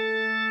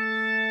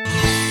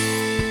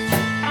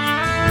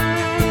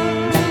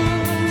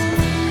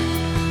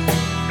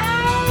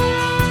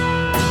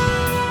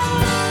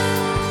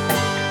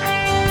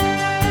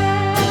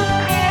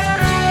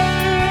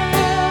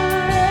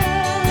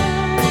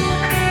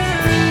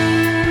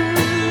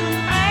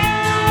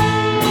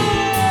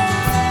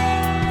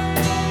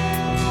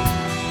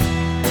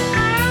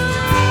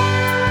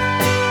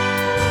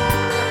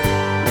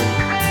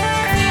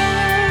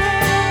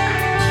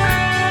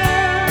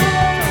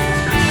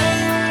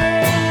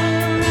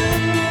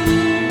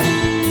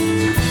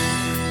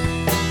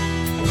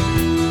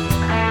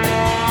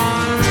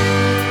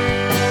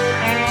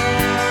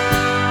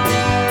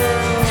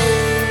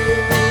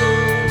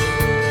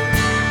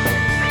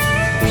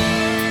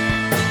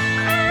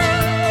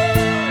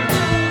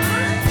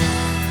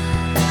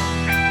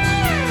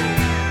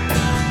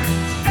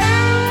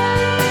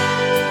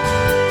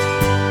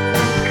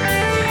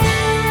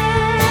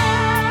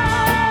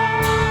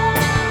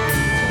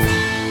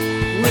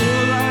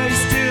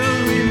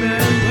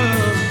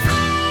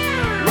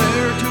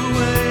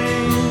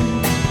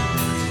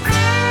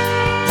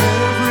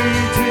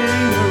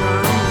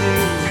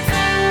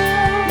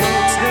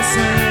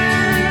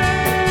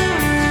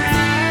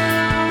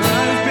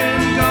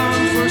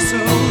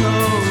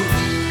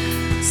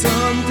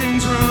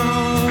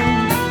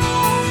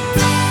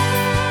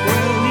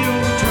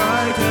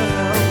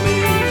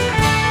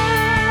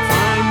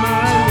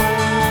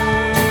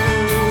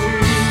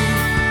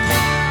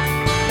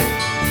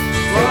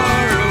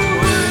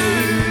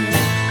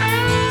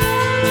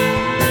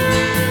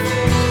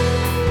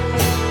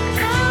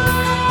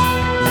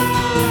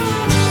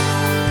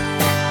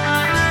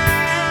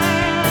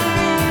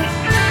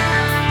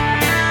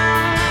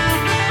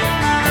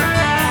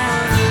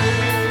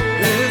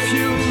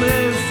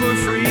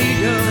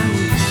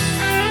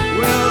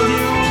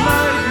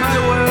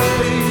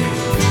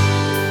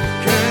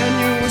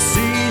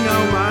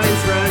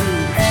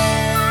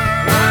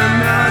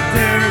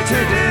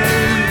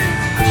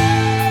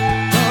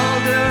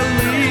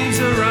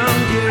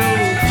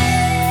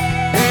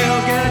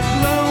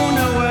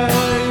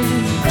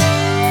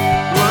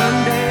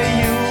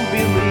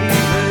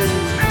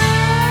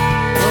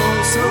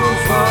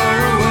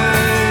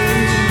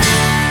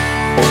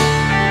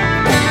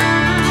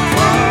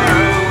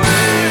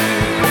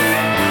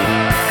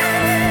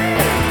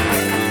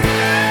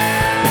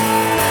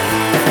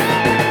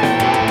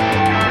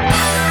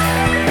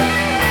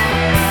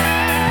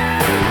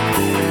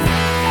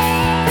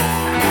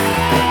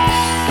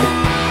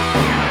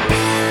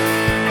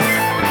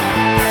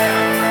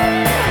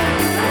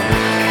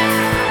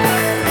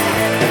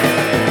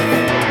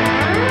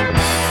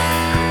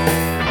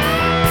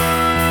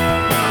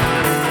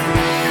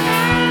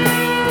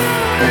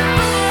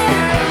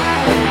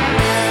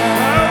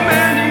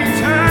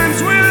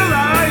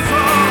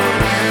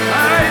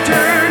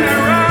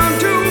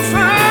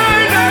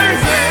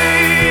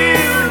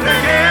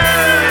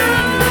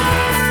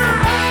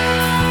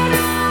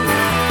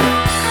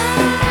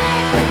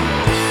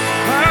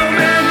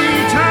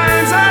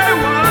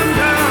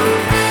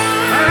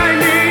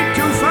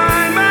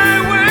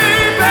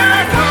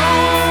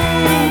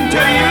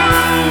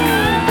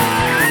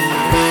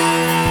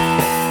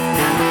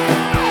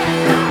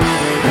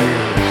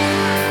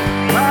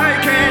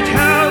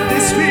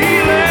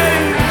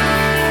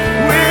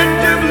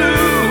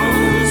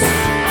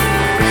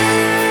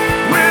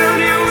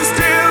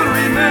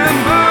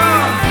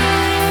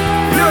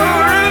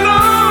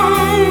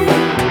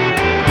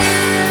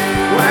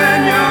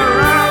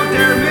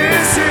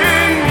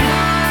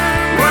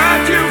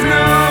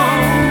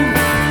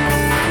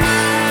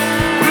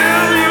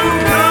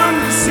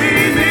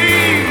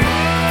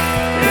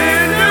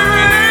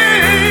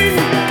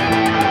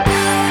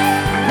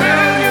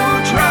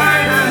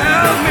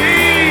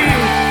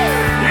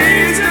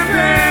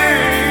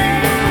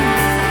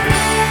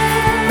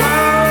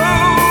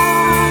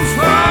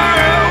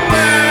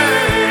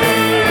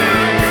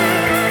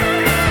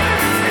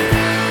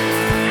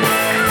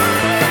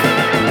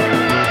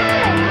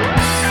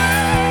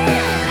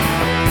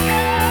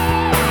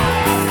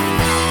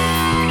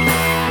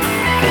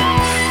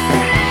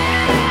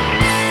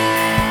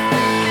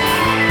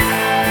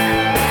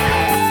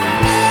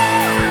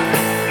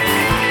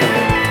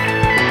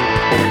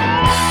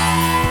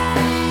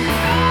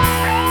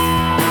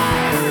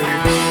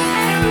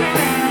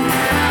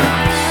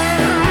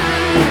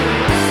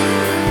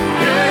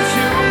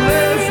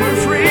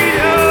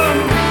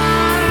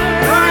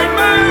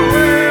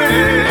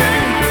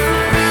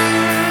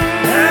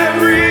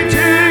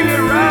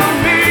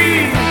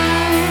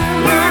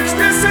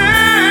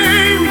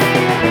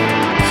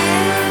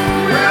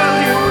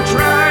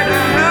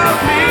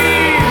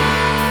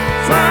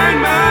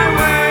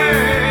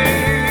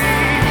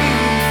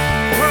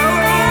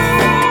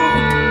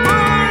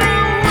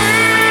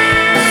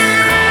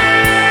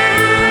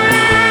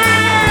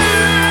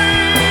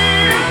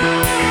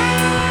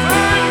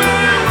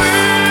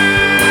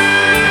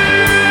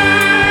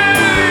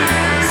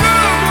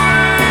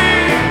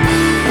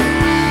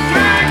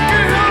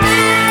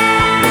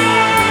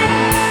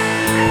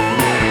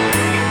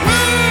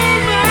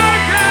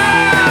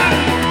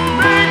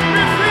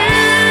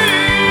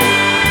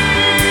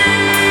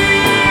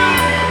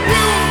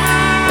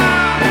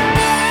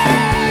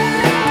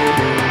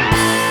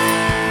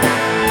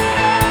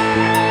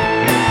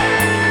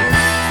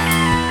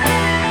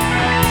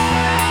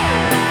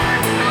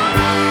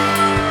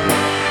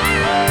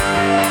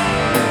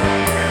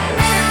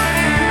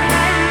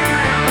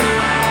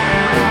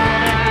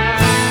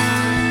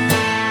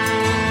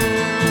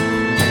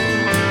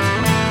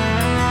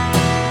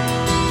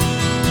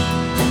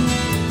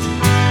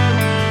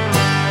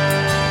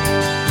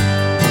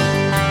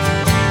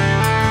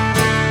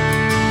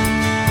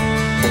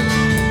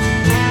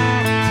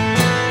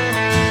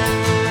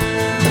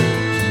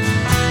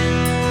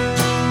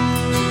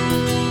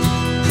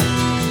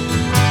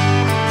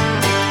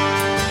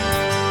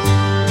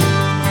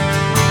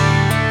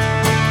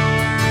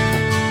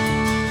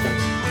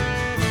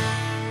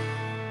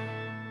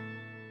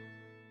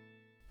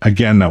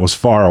 Again, that was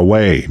Far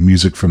Away,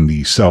 music from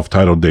the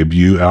self-titled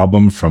debut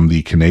album from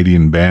the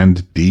Canadian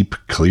band Deep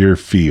Clear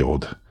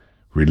Field,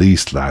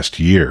 released last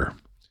year.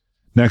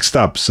 Next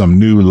up, some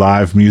new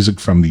live music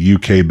from the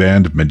UK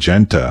band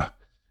Magenta.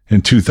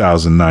 In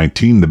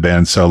 2019, the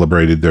band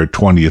celebrated their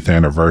 20th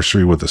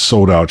anniversary with a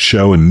sold-out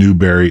show in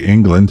Newbury,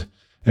 England,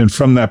 and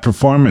from that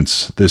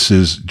performance, this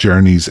is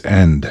Journey's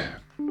End.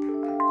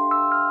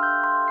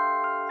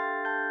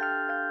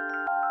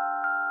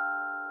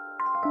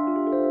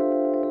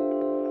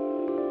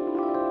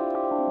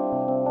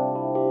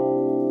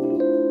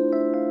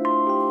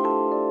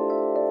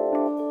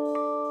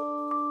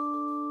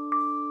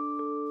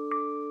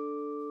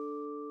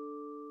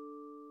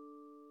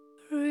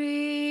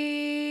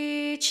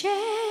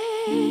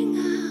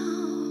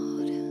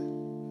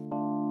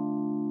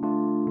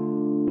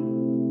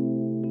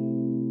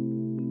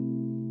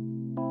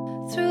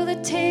 Through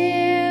the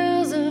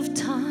tales of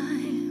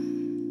time,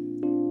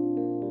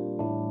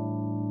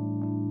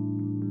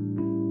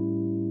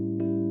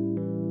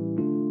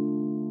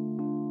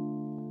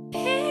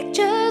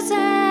 pictures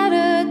at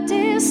a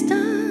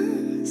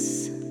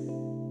distance,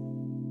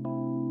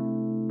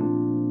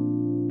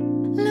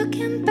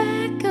 looking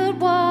back at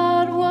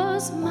what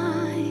was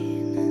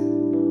mine,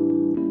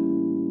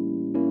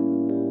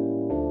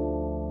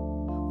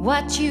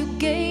 what you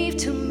gave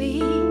to me.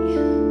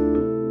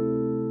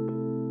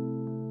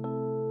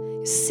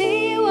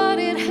 See what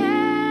it had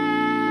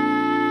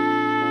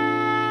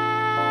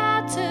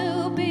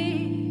to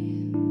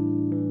be,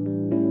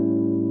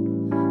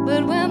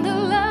 but when the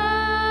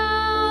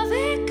love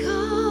it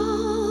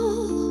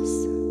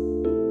calls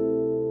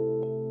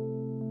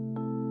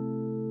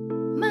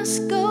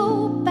must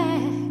go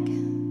back,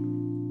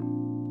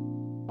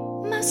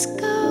 must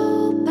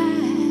go back.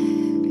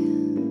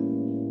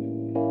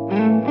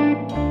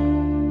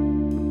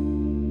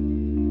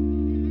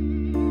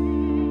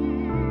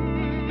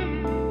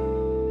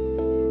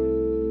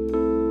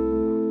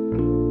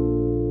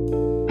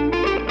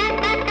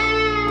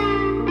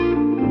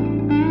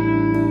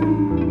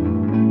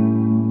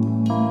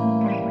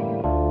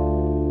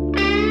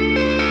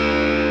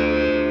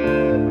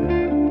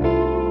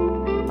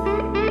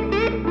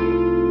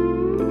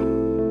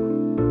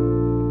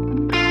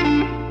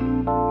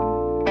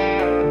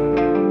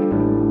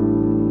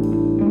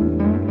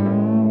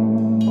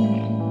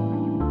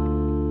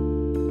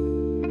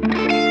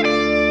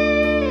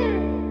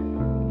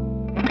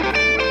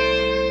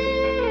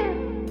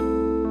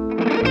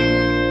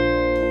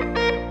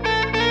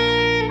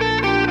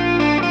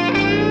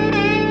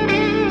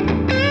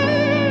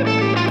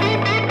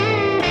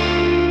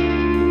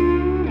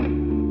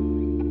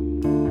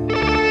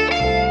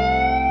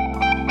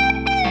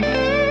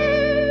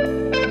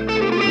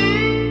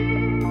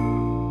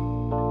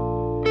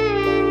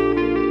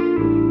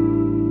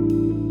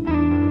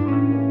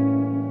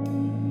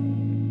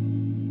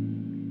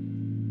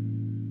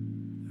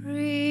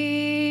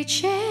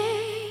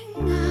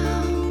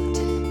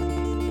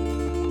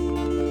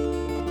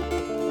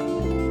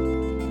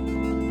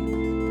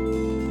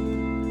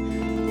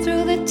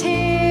 Through the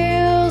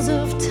tales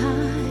of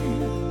time,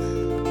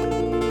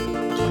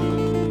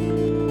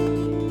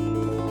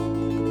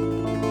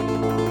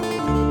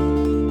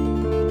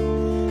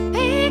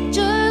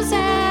 pictures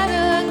at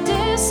a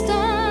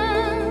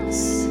distance,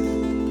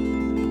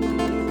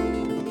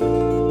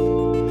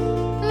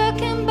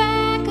 looking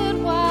back at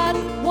what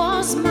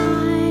was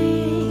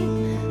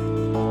mine,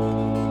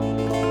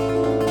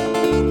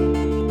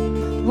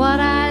 what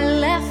I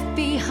left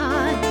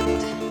behind.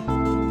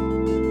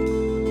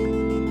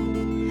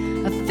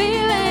 I feel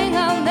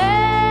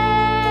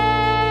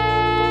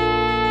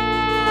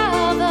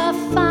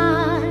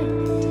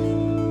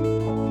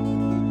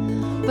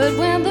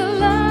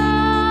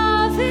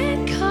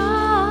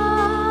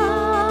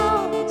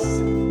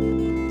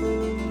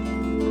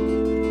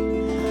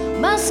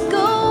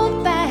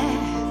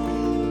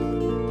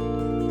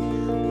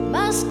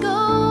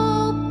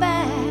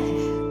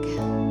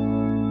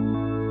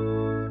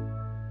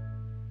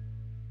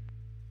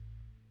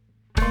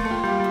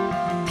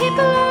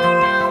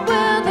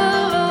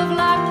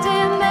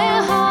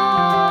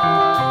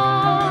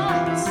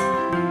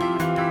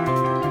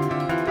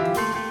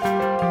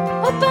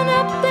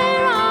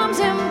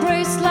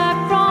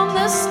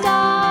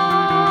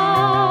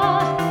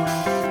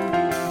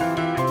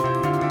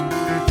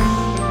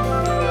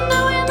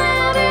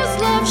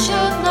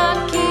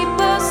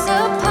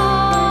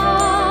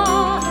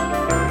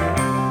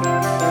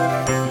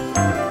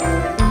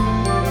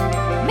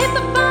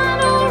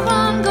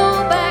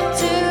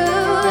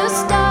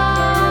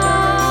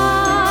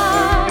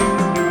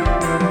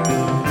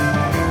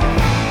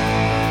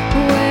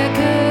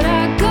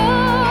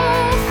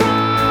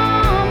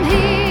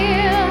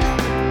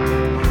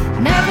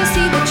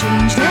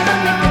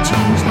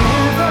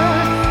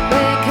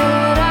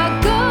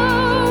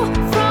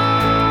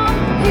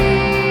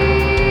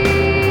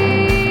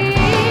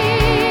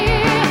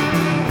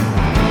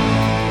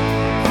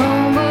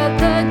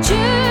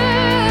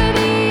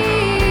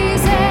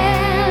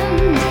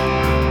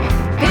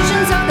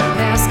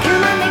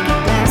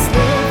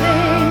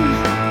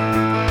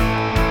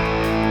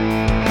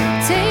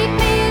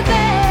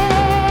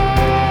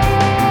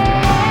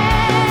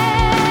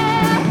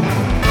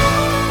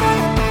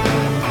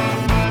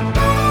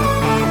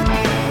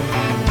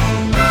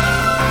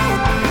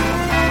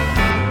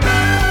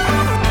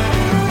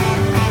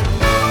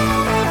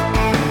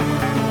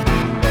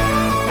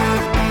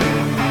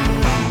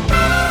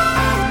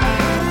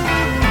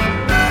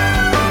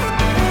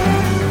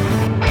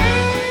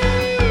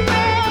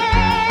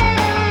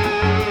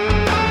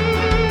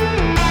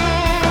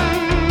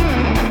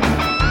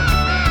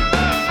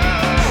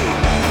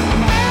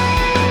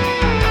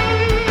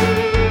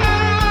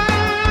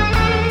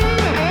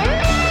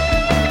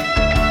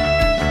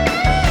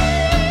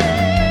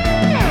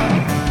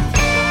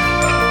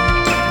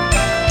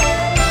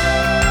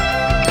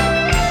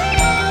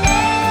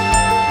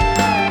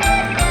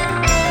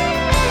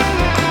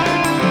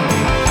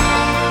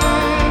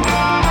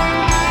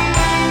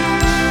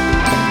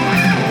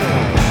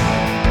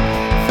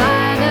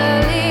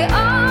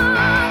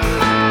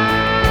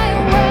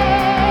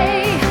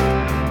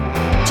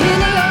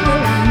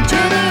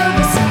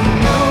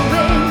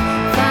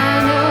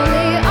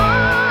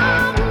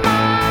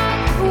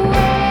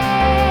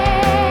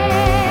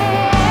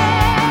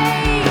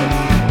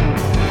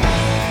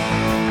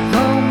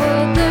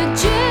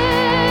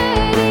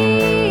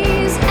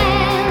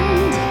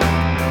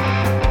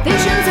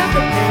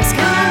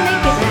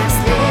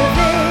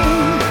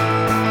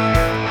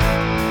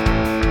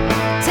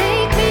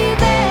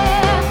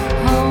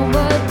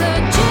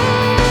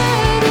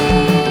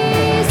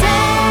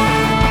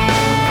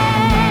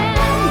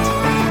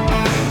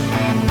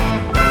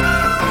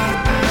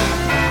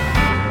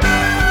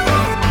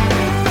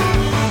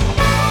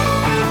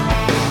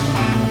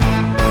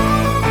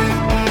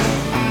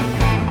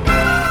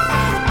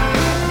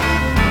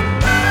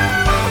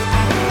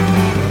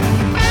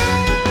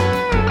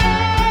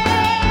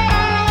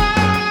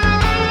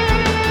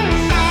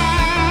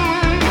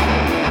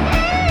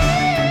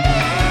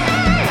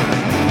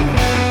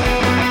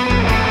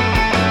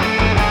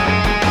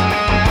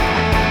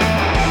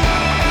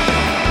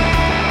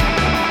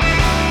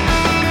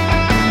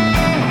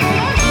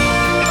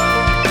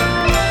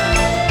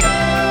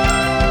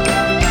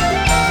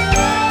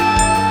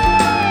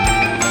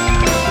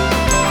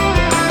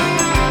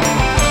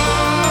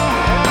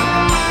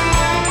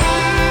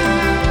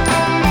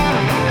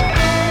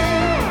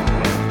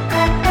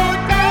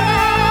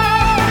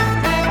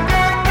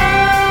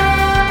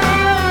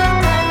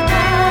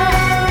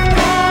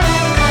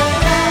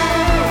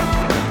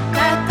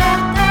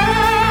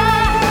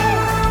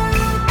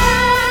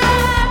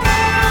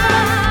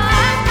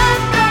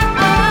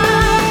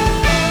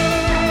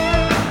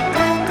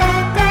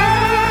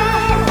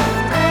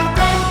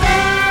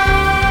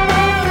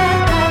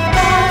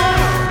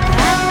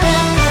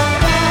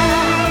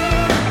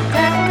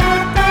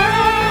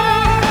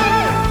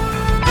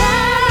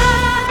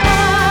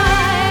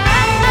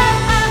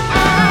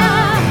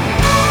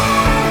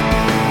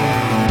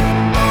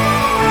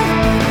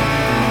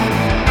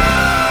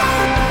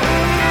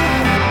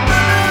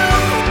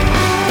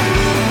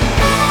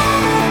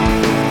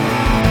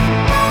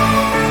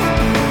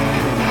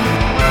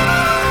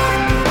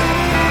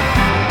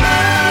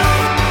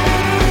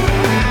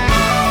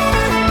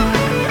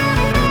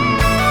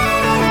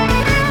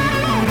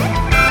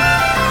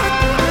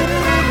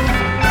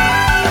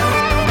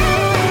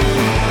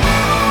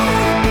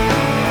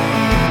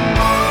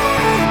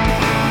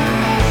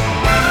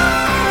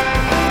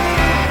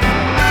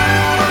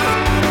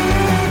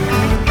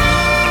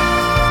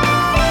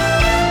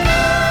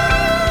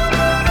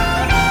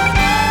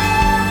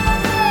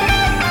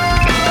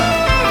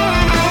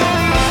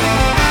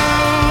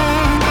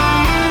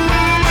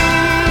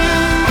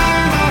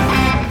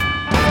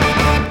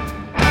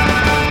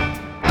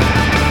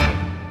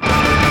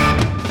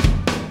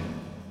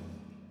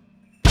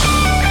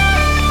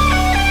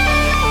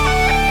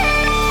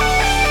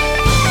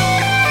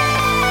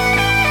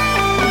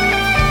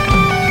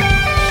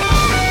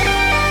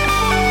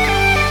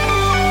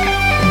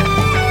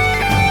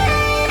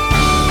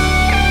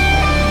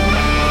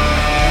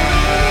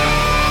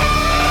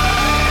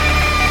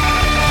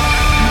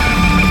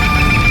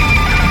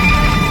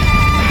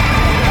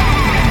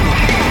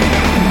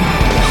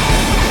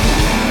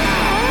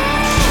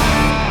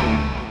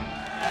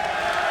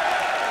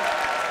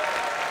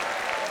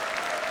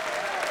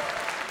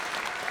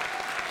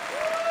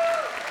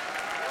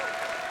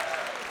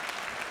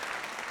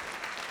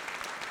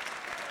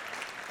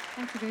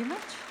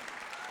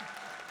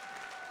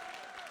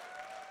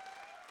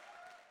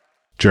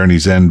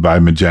Journey's End by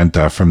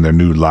Magenta from their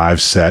new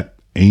live set,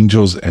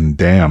 Angels and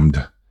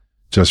Damned,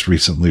 just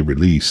recently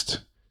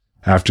released.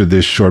 After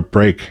this short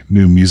break,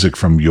 new music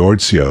from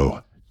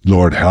Yortzio,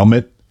 Lord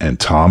Helmet, and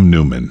Tom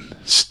Newman.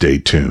 Stay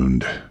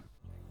tuned.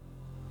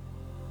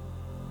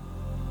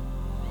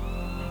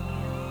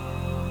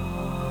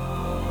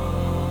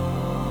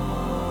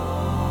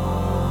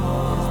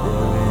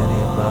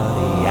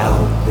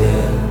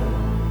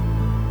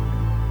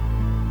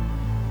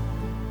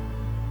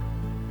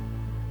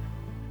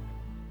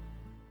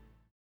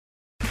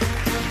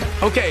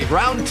 Okay,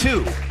 round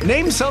two.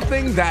 Name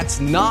something that's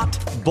not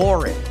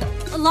boring.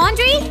 A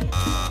laundry?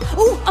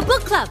 Ooh, a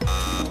book club.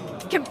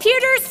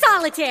 Computer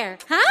solitaire,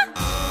 huh?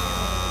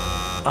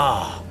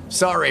 Ah, oh,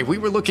 sorry, we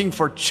were looking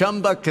for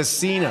Chumba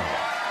Casino.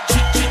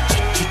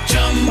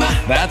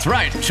 That's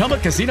right,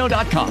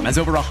 ChumbaCasino.com has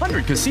over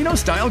 100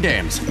 casino-style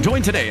games.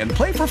 Join today and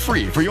play for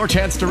free for your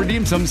chance to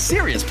redeem some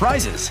serious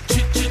prizes.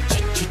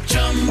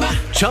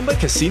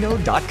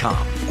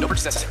 ChumbaCasino.com. No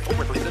purchase necessary. Void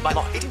where prohibited by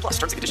law. 18+.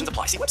 Terms and conditions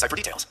apply. See website for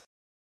details.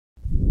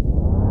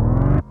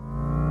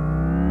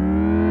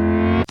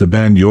 The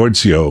band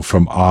Yortzio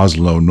from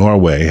Oslo,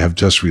 Norway have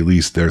just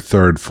released their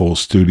third full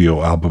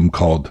studio album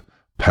called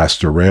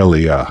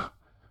Pastoralia.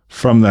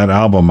 From that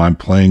album, I'm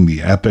playing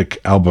the epic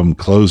album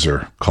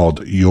closer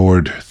called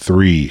Jord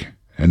 3,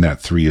 and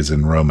that 3 is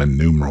in Roman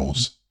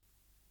numerals.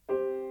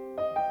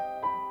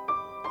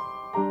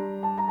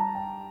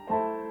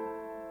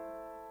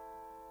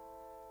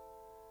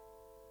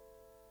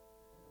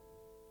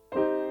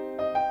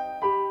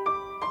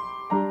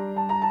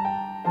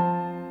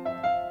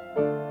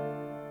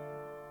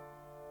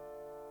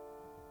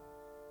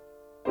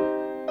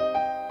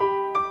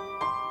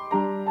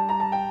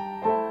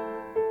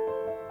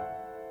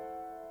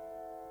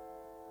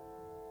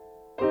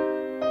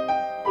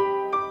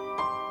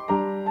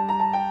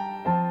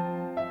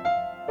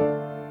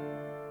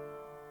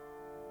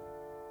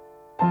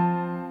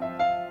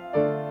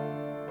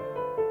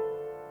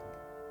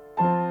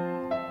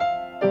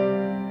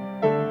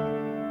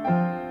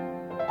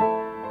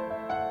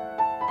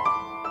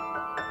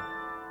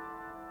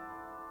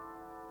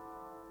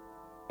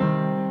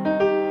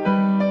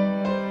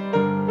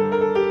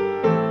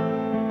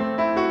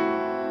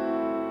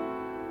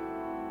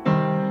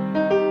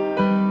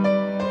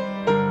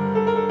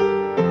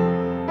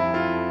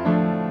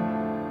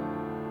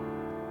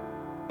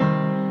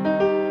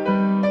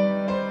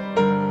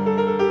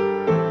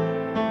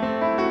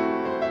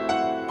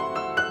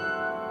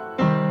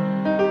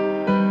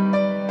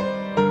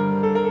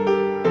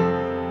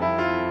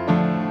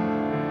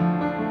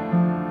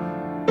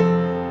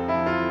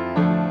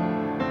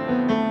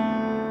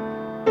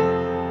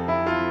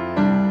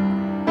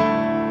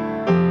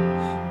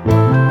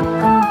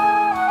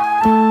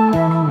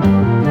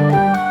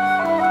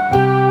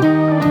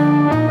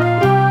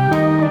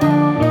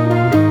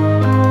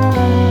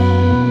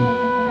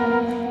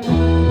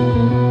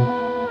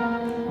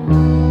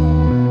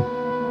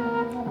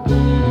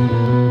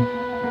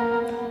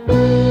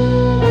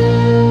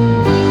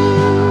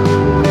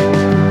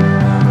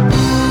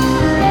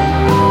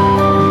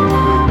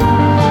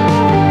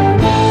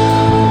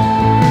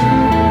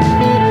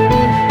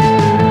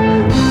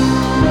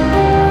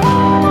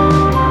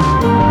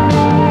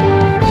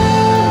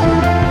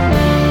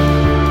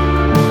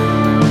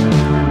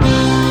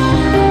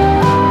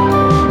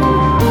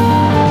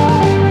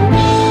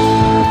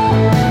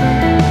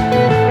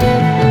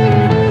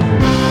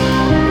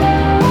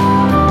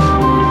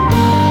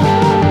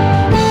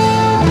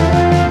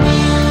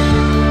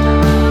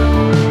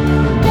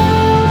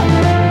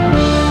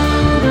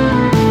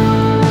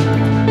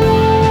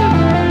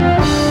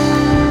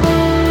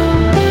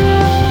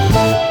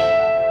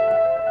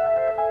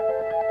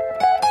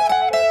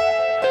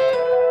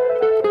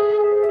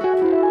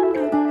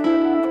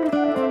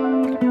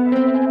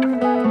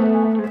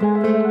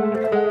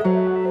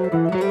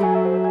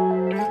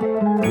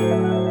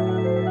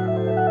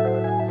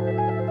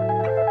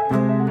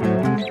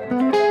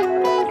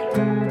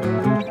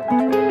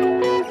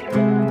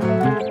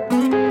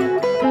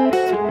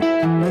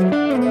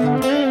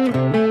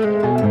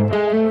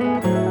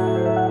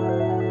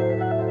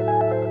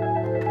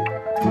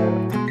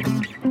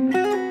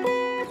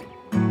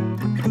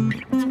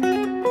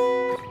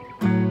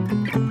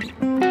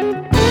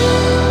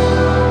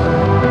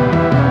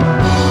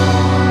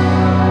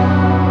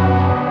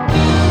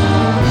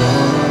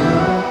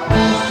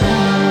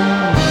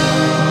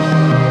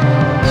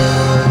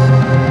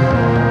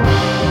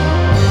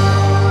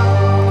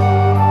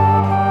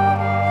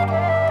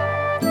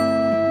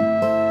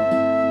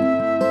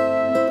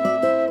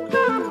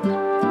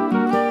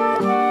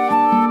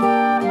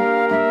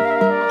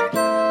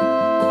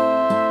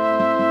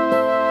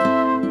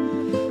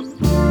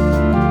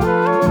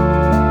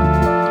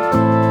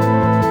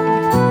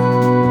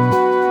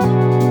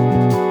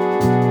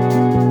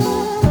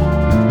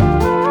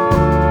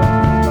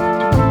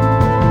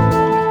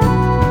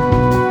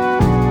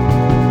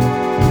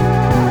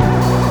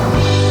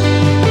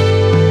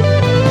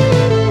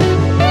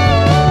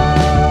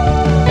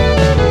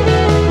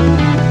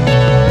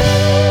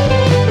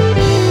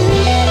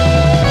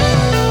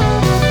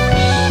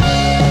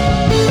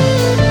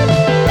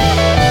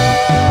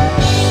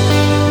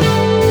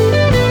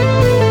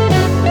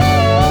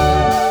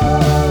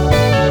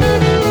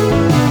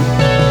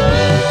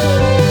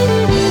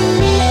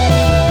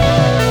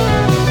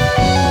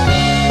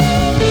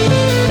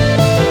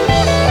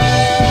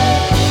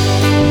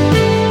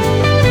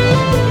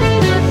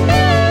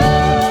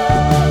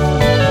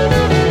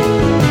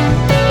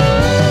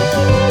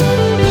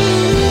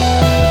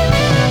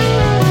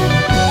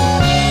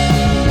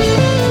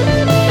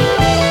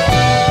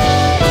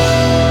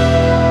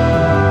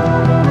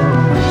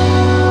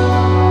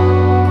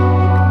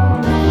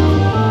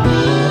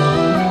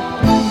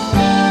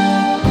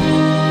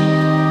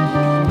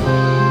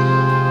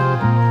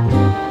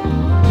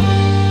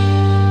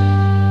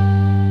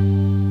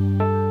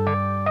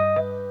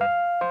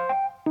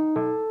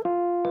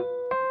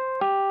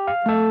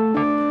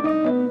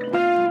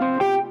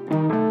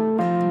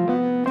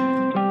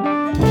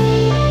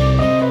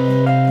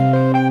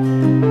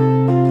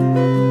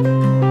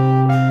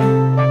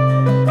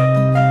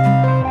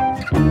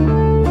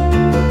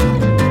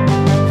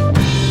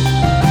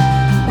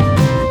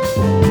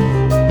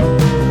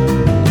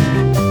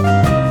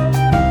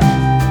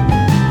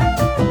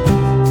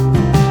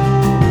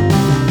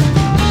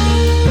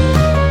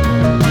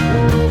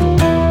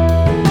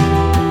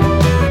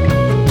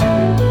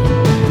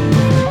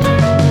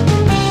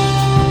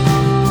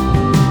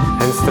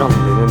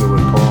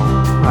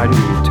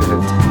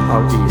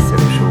 av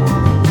iserosjon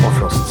og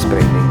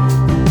frostsprengning.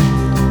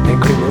 En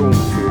klynge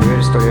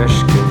ungfuruer står i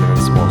ørske under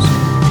en småsol.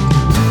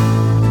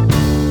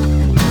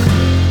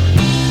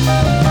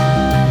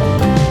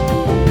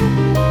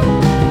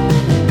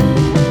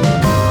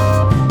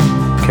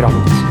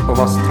 Kramt og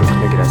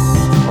vasstrukne gress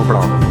og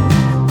blader.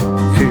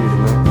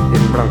 Furene i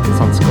den blanke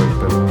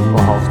sandskorpen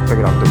og halvt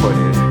begravde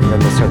borger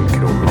vender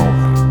sølvkronene opp.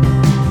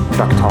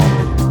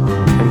 Fraktaler.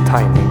 En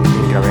tegning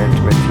ingravert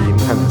med fin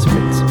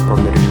pennesplitt på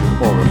den røde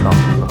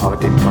overflaten av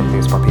et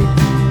innpakningspapir.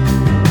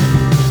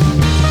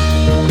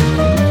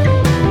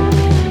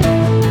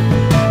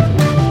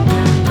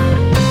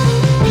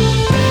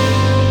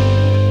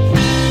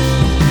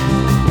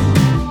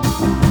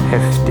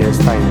 Heftige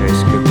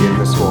steinrøysklubber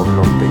med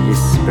svovelånte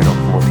gisper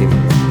opp mot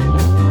himmelen.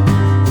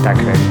 Det er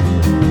kveld,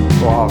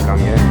 og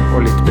avlange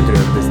og litt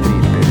bedrøvede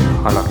striper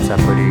har lagt seg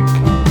på rygg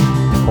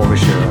over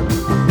sjøen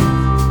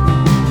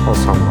og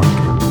sandbakkene.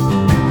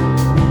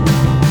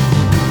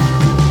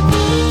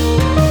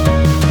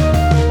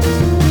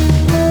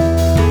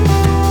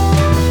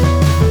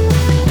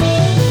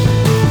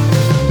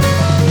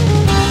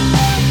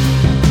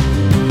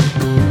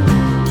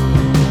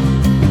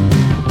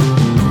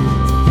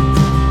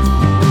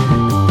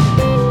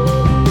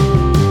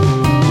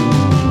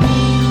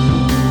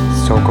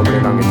 Så kommer de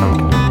lange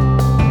tankene.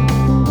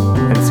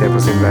 En ser på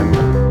sin venn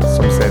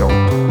som ser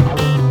opp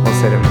og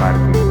ser en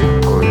verden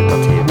gå ut av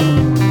tiden.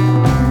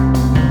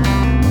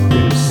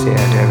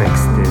 Ser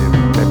vekster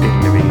med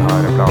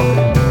billevingharde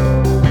blader.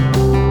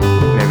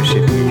 Lever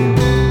sitt liv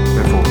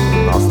med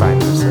foten av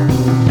steinhuset.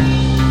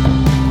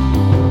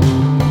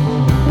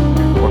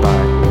 Og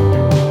der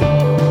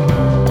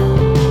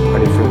har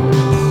de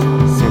funnet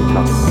sin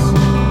plass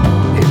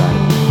i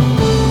verden.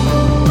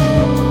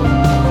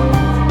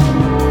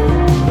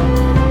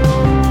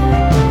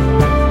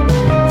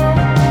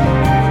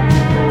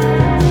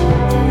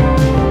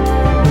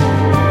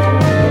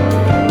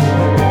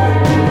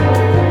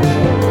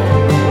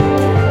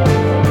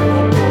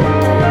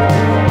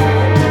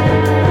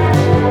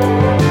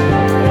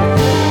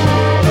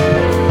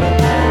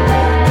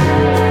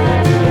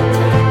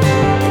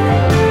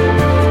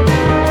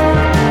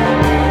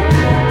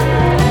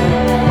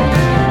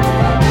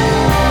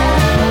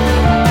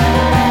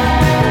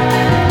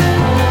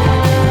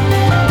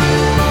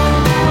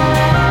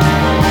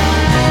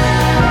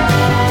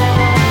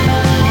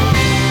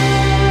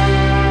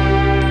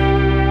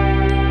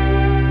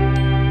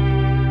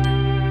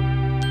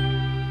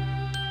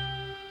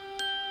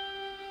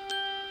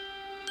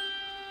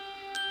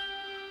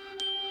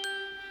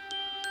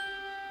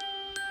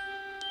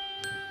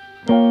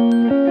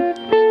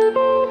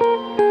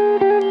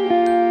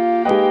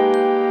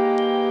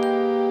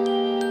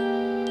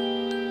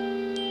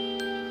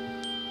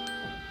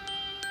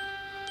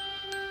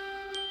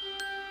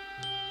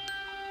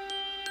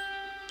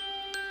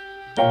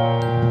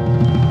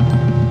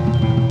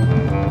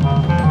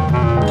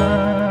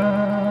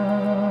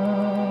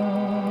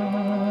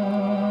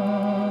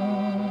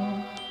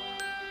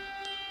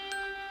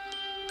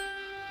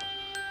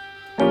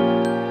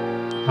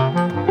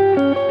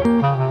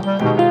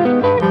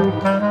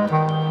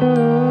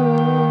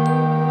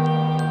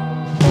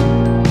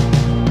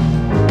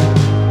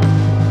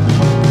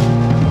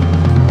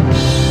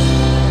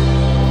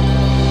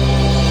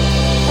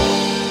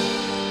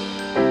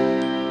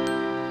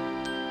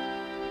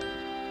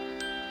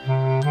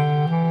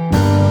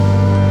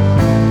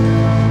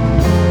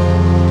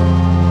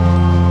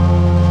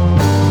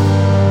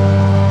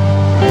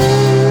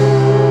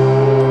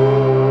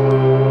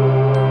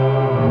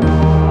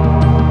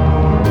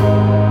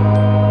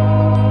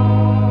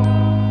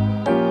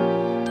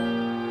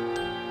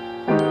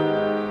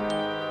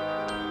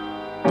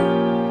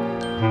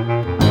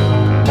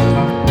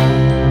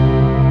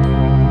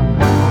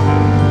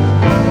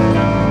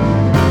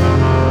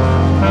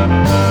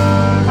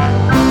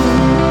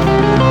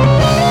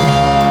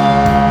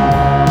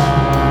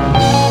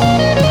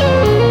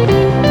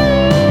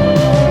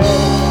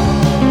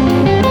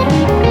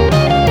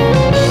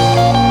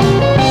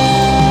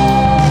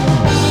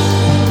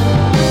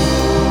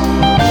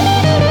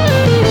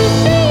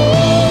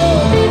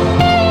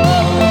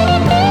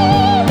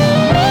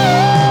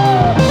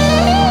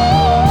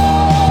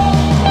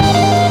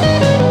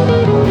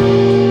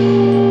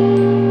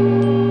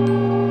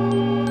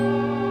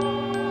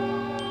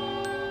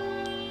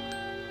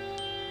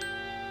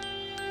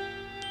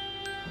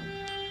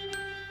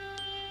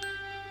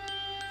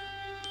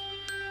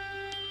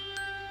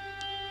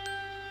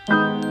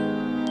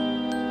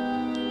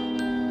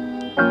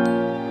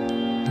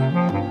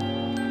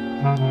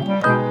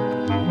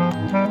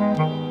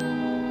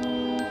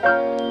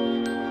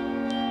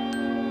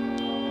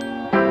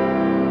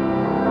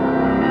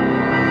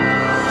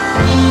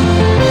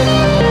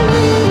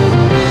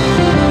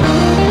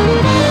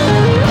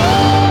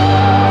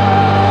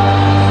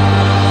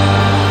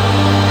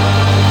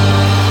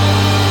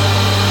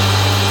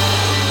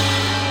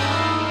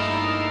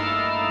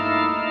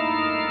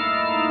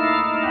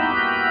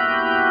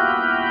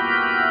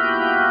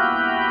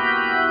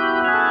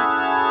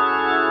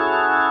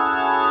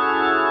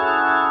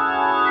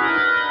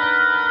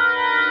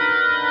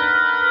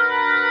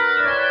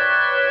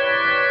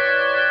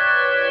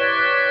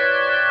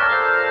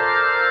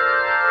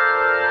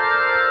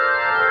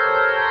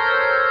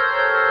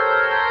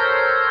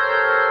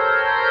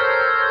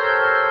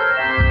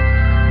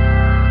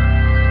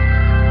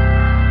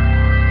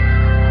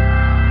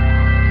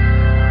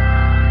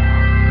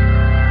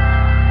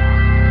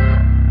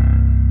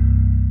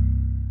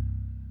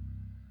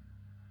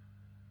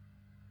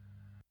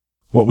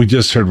 What we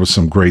just heard was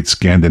some great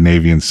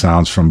Scandinavian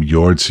sounds from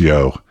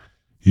Jordsio,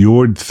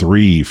 Jord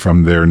 3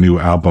 from their new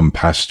album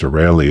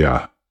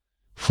Pastoralia.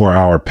 For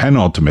our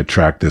penultimate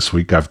track this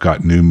week, I've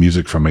got new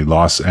music from a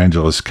Los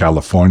Angeles,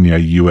 California,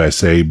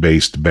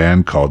 USA-based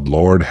band called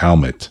Lord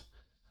Helmet.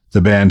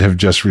 The band have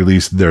just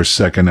released their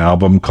second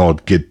album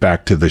called Get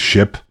Back to the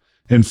Ship,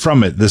 and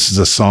from it, this is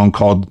a song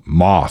called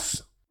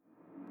Moth.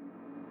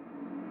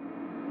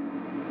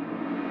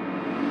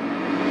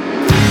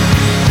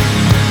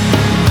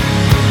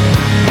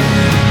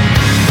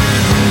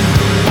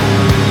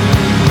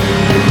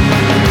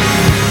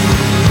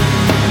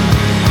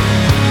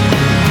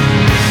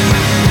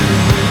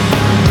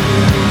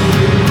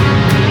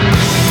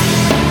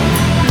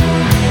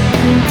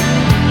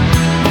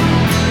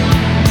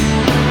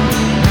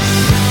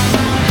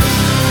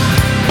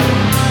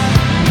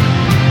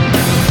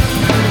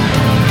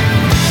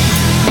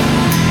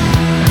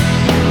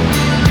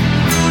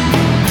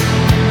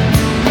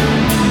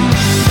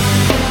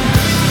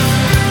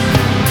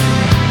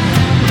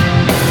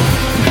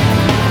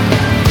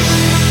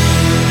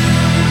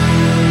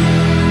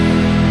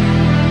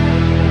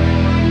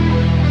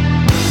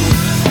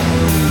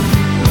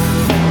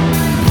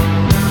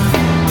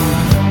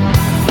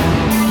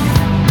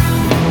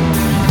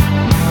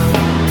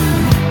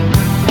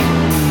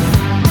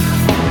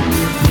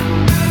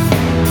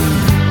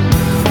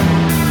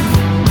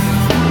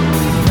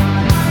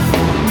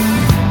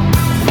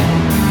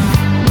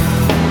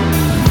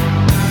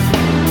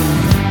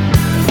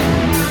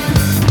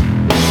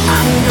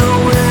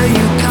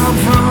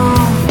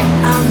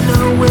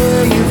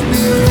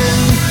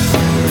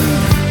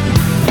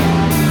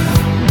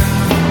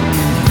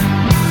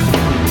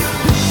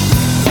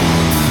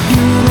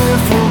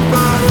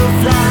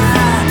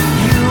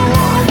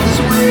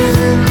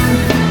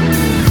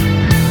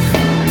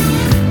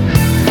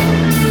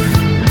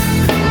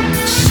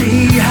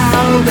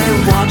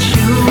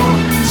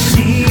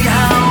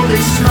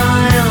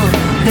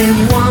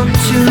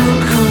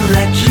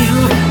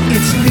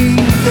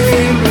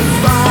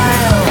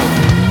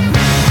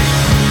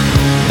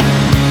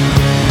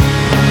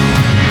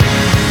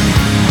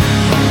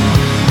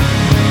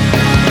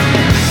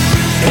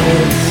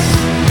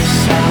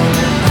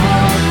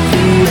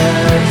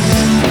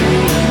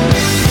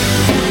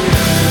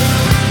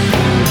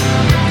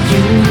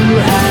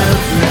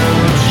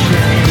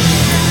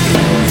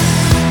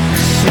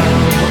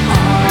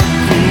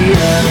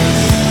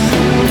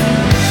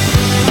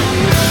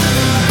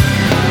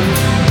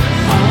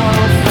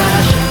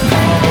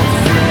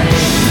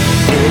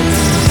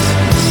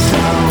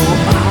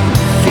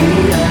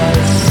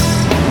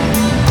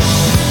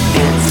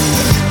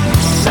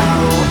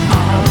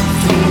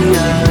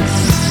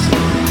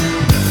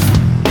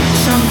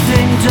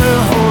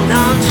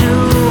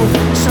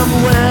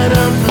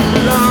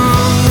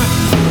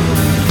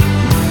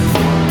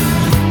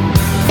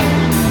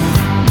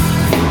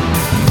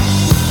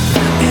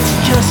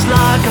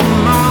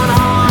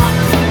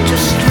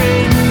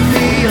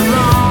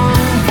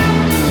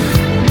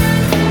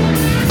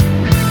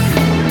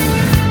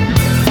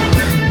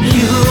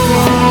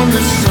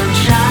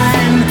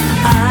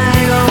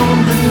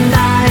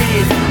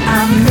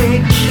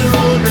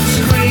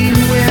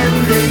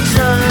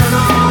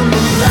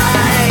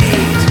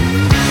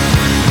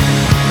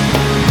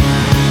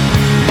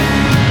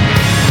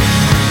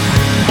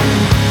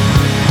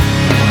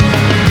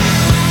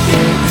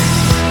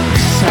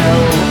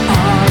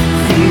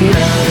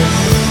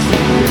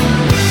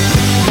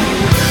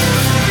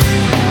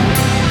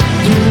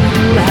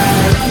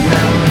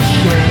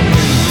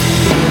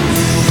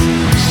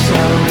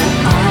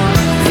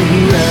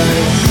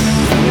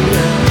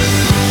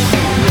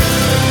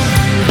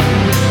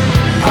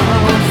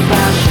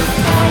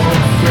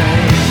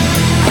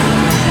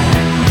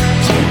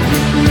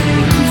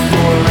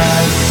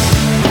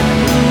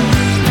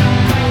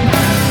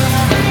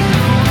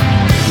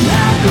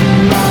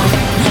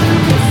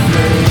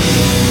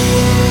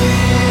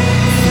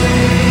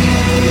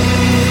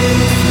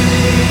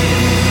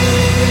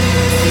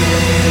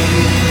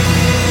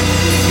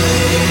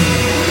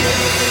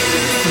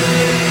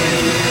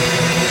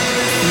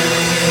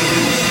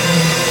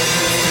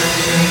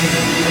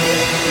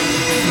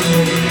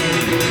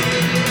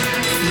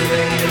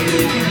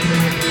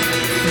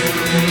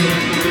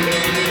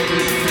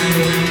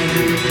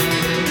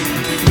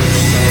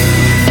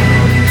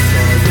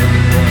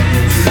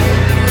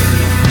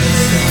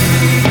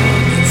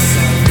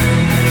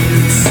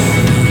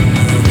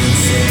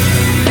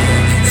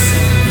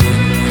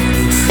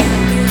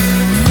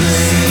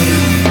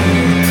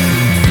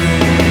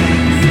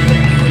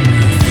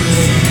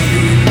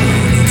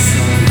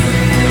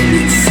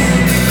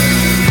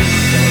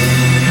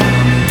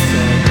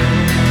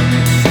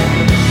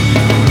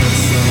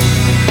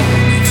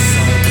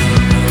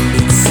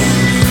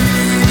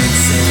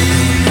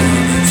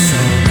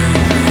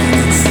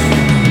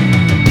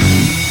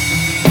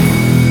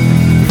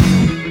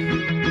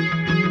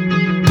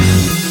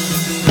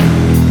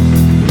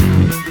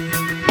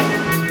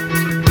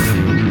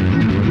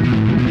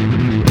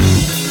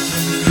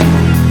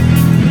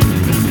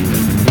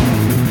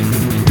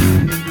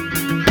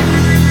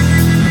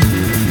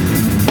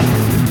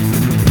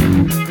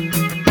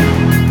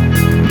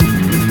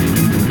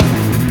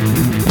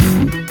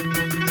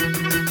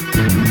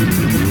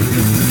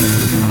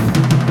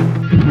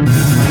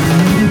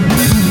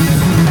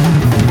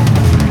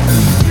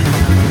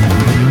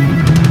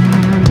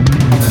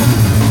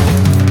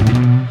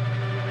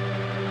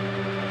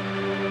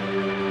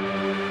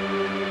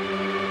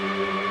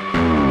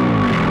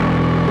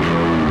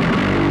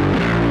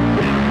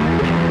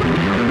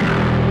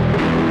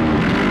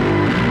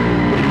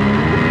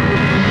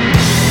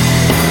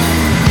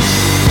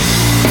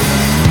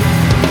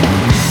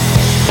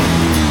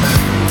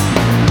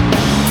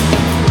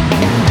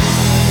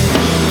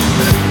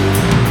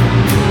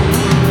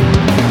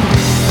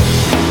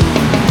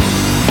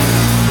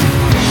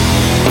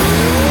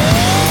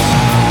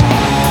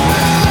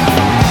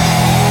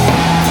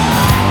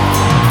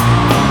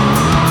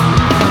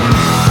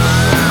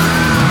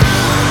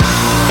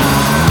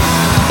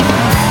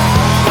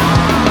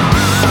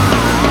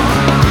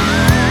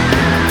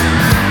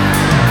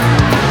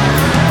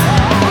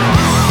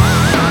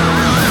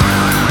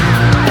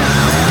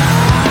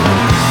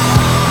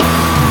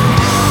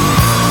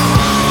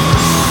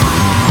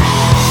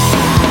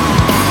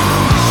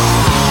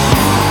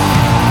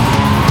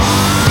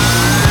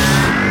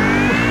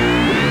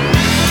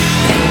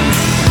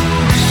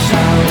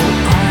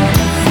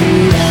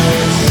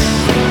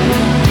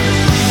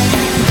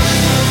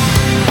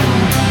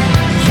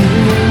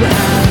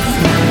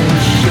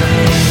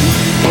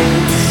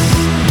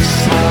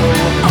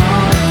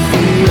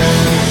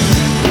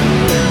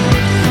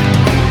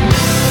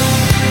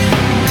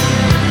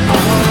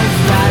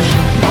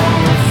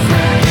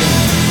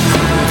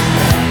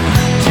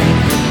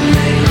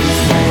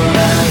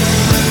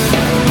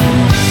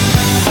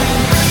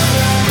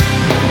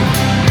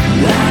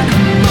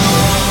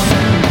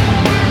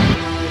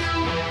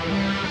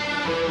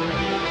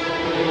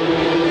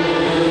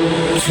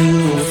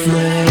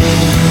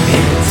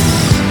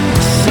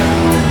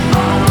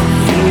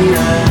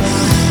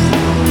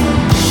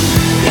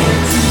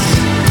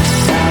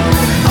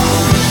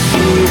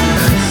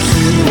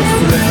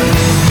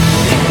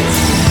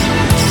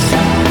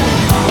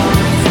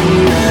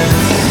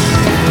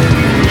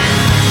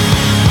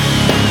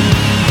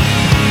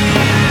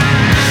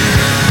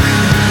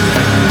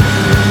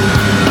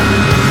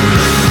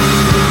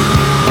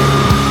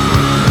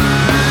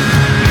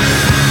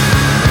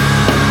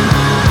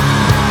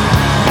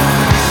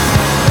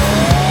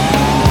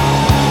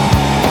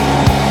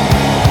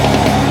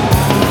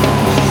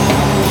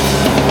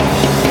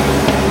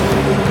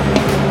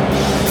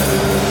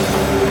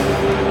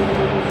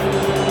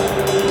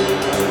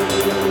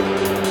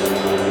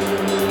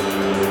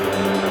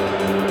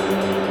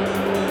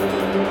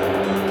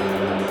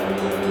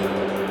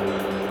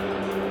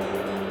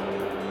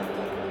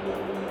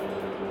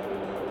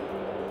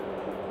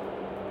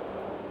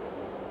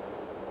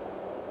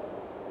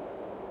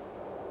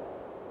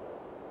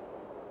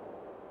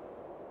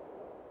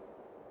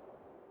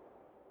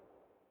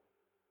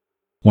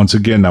 Once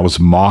again, that was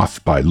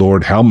Moth by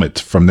Lord Helmet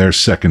from their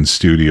second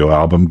studio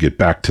album, Get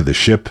Back to the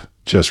Ship,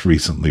 just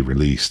recently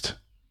released.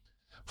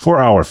 For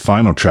our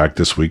final track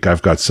this week,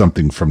 I've got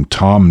something from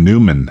Tom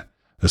Newman,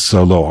 a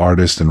solo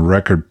artist and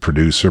record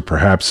producer,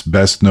 perhaps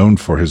best known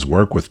for his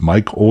work with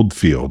Mike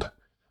Oldfield.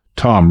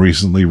 Tom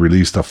recently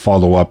released a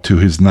follow-up to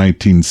his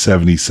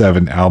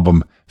 1977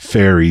 album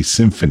Fairy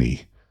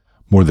Symphony.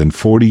 More than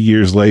 40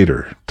 years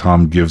later,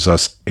 Tom gives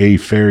us A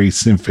Fairy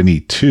Symphony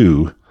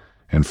 2,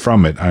 and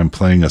from it I'm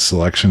playing a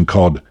selection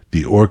called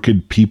The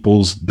Orchid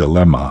People's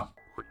Dilemma.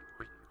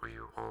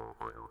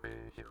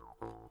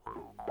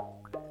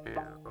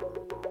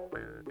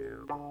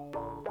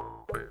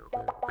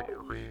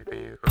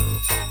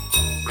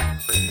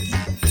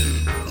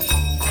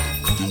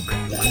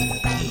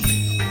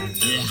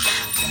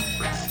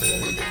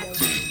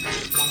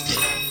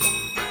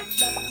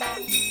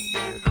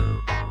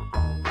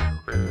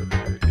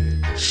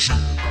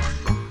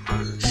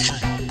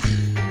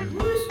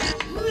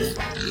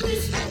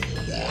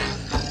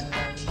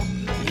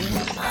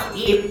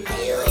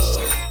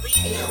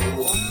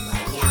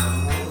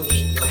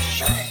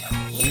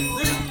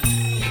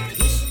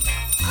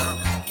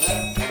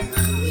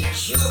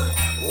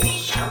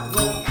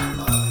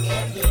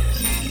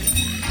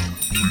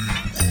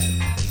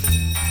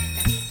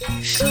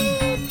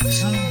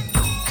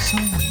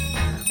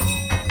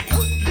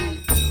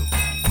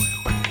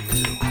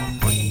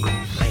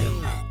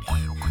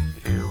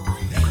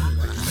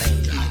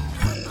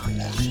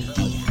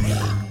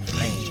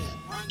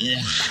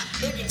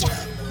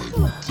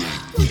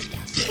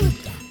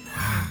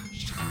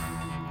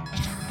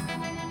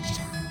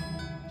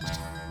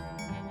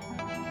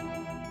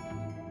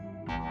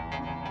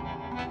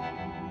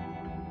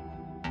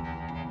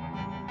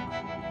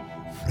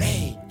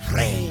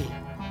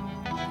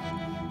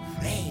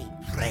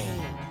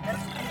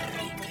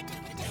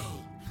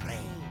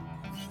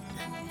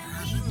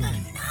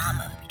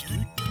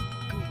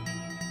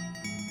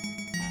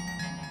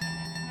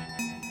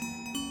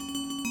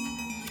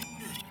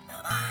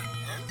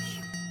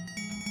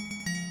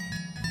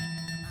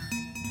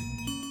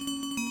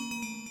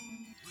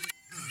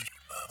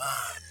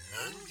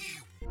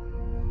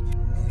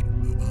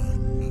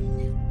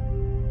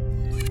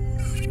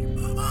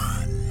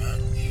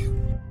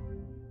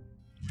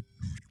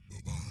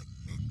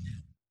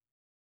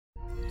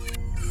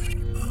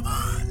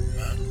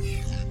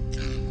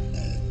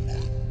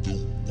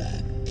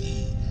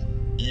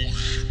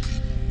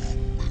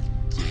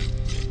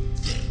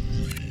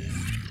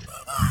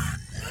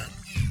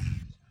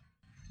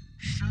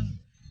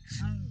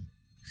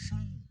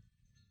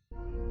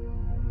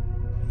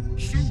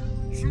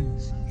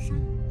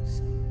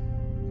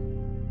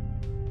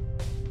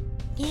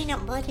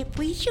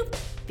 Puișu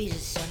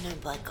Persona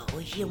baka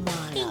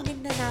ojimala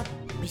Ingana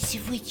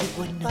Misifuji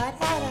wana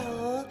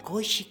Pararo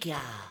Koshika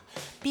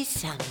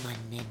Pisaman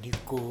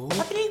Neniko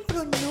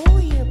Abrego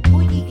noia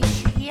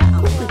Purigia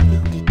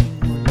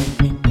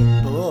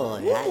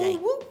Bora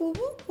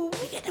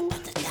Pigada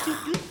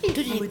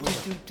patata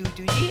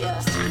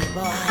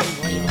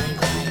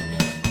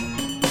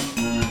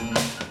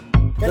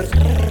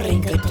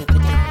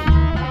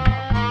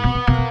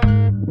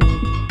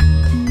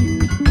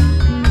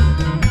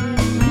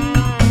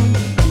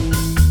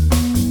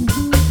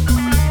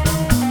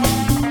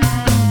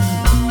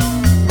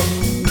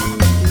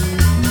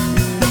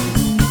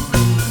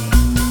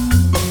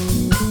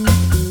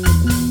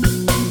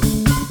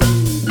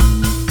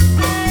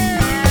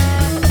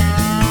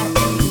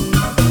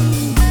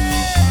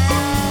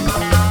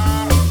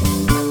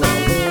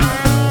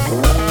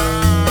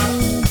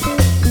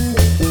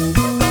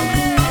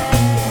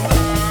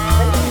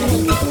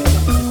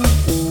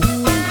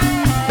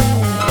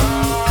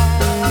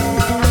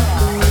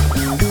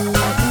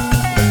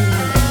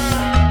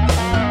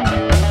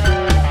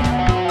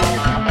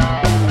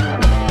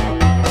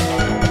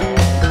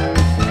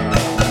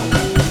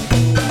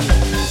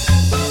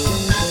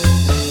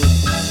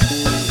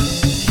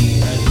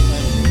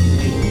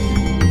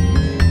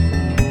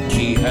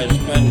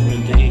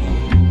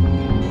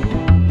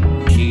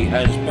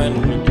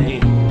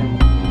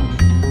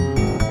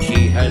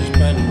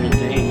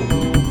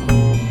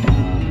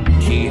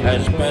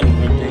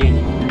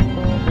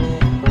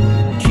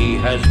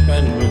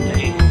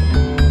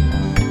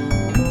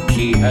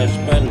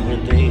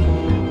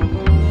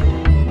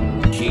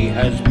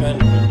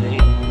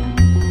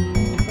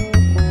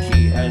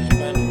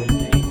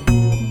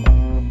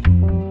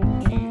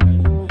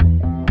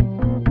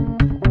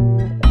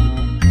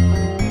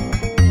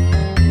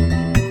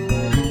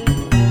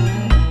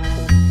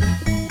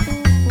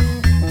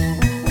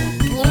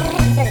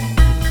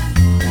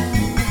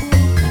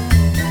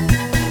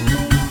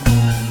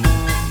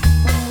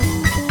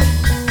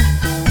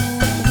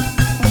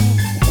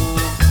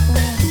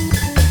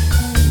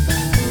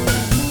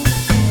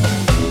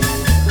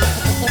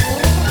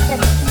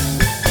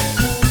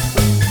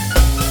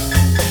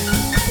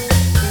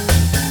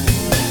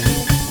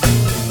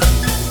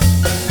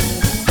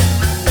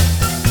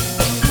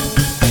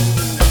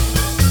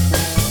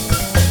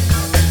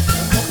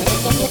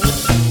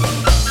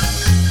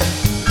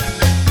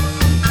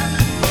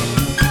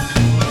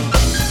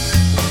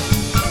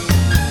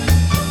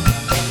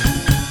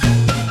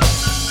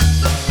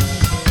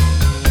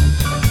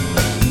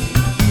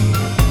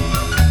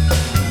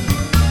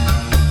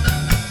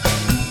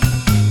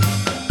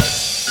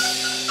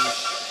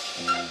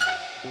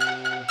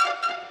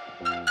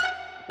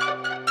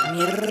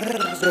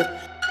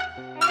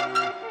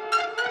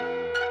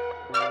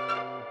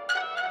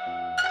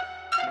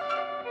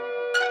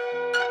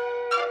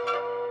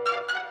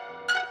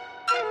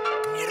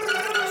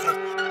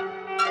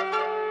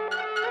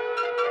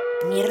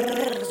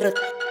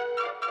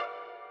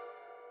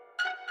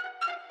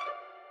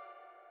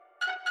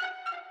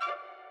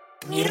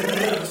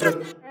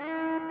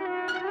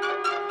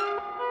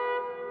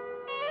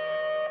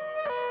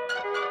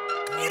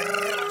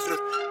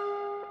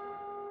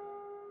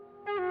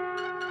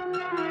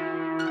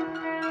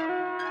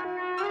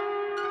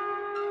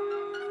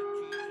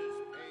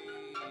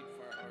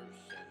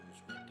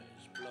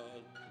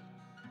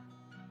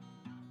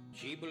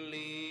She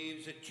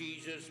believes that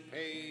Jesus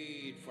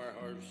paid for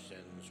her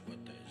sins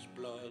with his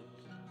blood.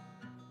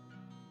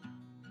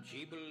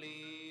 She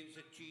believes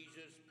that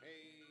Jesus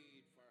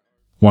paid for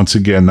her... Once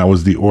again, that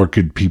was the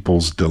Orchid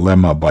People's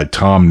Dilemma by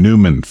Tom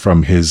Newman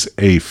from his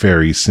A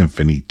Fairy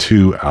Symphony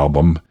 2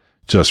 album,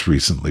 just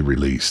recently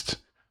released.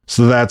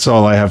 So that's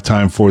all I have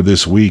time for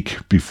this week.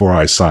 Before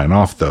I sign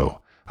off, though,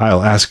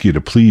 I'll ask you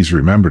to please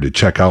remember to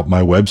check out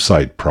my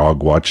website,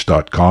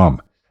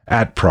 progwatch.com.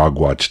 At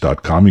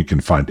progwatch.com, you can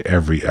find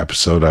every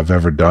episode I've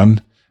ever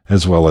done,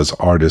 as well as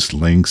artist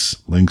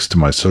links, links to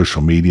my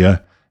social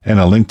media, and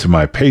a link to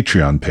my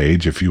Patreon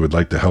page if you would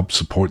like to help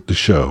support the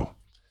show.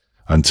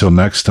 Until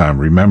next time,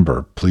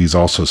 remember, please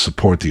also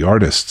support the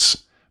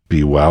artists.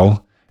 Be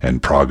well,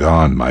 and prog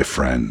on, my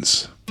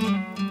friends.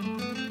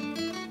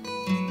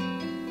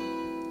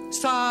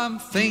 Some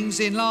things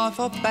in life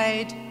are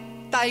bad,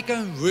 they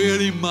can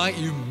really make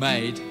you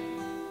mad.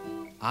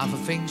 Other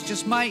things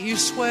just make you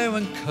swear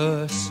and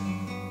curse.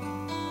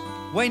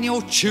 When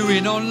you're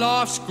chewing on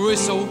life's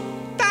gristle,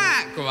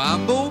 don't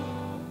grumble,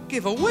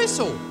 give a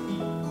whistle.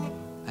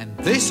 And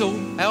this'll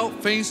help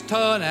things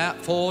turn out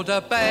for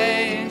the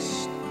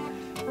best.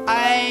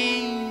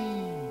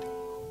 And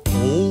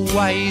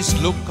always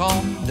look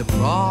on the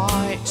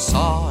bright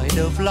side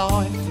of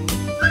life.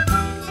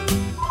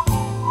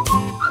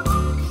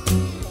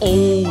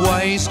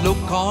 Always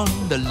look on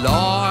the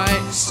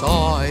light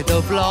side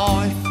of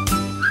life.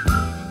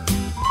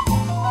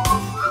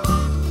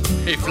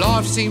 If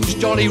life seems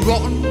jolly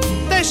rotten,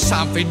 there's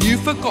something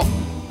you've forgotten,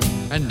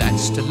 and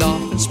that's to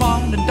laugh and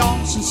smile and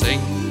dance and sing.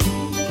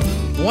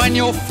 When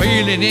you're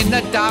feeling in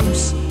the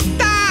dumps,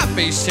 don't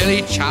be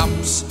silly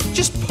chumps,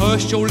 just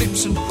purse your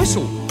lips and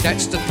whistle,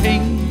 that's the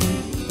thing.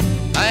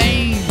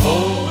 Hey,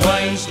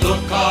 always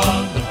look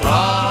on the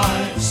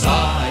bright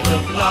side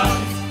of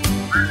life.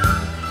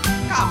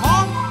 Come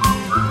on.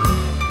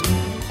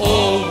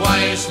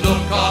 Always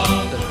look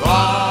on the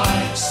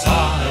bright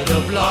side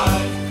of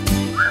life.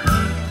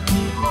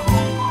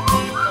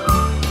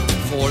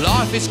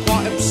 Life is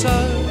quite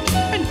absurd,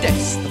 and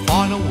death's the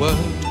final word.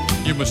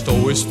 You must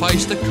always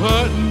face the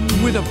curtain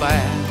with a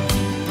bow.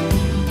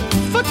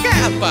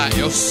 Forget about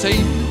your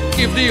scene,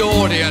 give the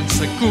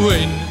audience a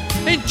grin.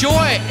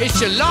 Enjoy it,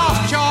 it's your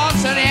last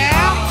chance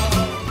anyhow.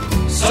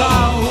 So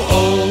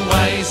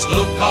always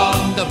look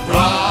on the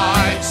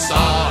bright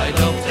side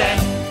of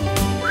death.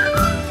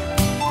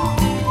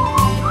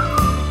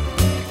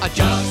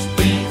 Just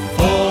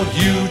before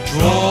you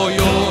draw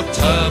your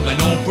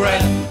terminal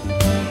breath.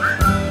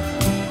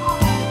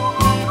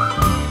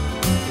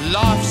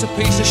 Life's a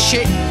piece of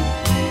shit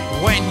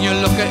when you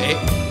look at it.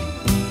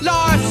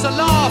 Life's a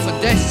laugh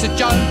and death's a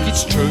joke,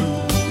 it's true.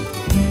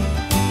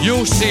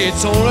 You'll see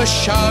it's all a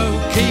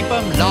show, keep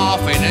them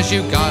laughing as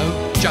you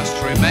go. Just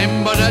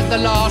remember that the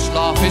last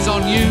laugh is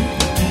on you.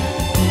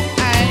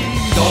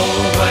 And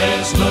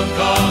always look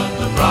on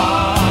the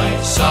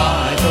bright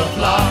side of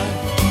life.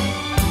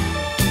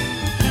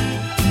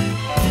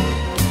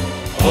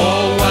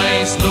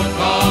 Always look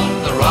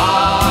on the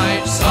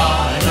right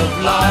side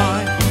of life.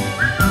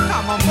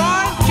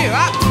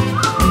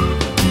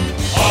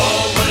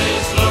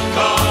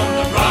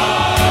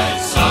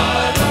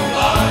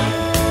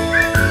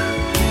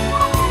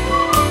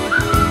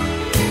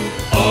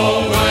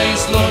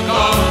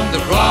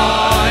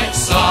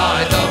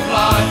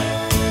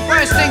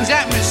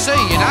 See,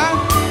 you know.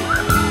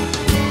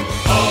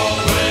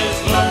 Always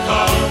look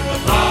on the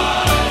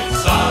bright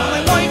side.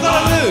 I mean, what you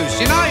got to lose?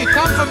 You know, you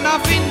come from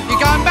nothing, you're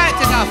going back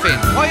to nothing.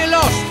 What you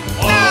lost?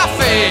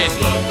 Nothing. Always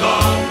look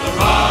on the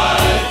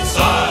right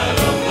side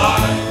of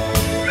life.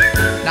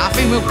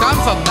 Nothing will come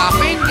from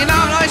nothing. You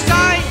know what I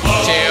say?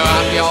 Cheer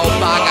up, you old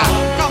bugger.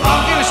 Come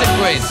on, give us a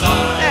quiz.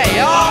 There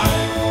you are.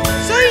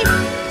 See?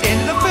 It's the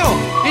end of the film.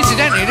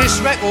 Incidentally,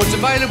 this record's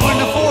available in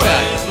the foyer.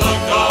 Always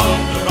look on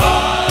the right.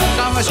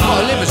 It's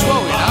got to live as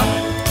well, you know.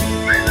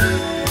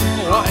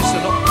 Alright, it's a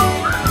lot.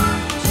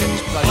 Let's get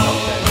this bloody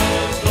knocked down.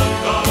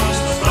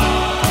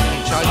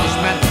 You change this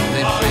man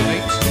within 3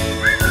 weeks.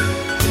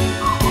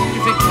 What do you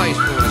think pays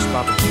for all this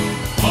rubbish?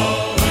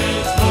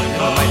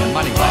 Never make the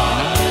money back,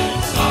 you know.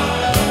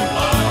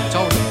 I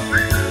told him.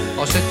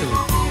 I said to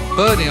him,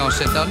 Bernie, I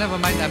said, they'll never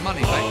make that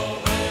money back.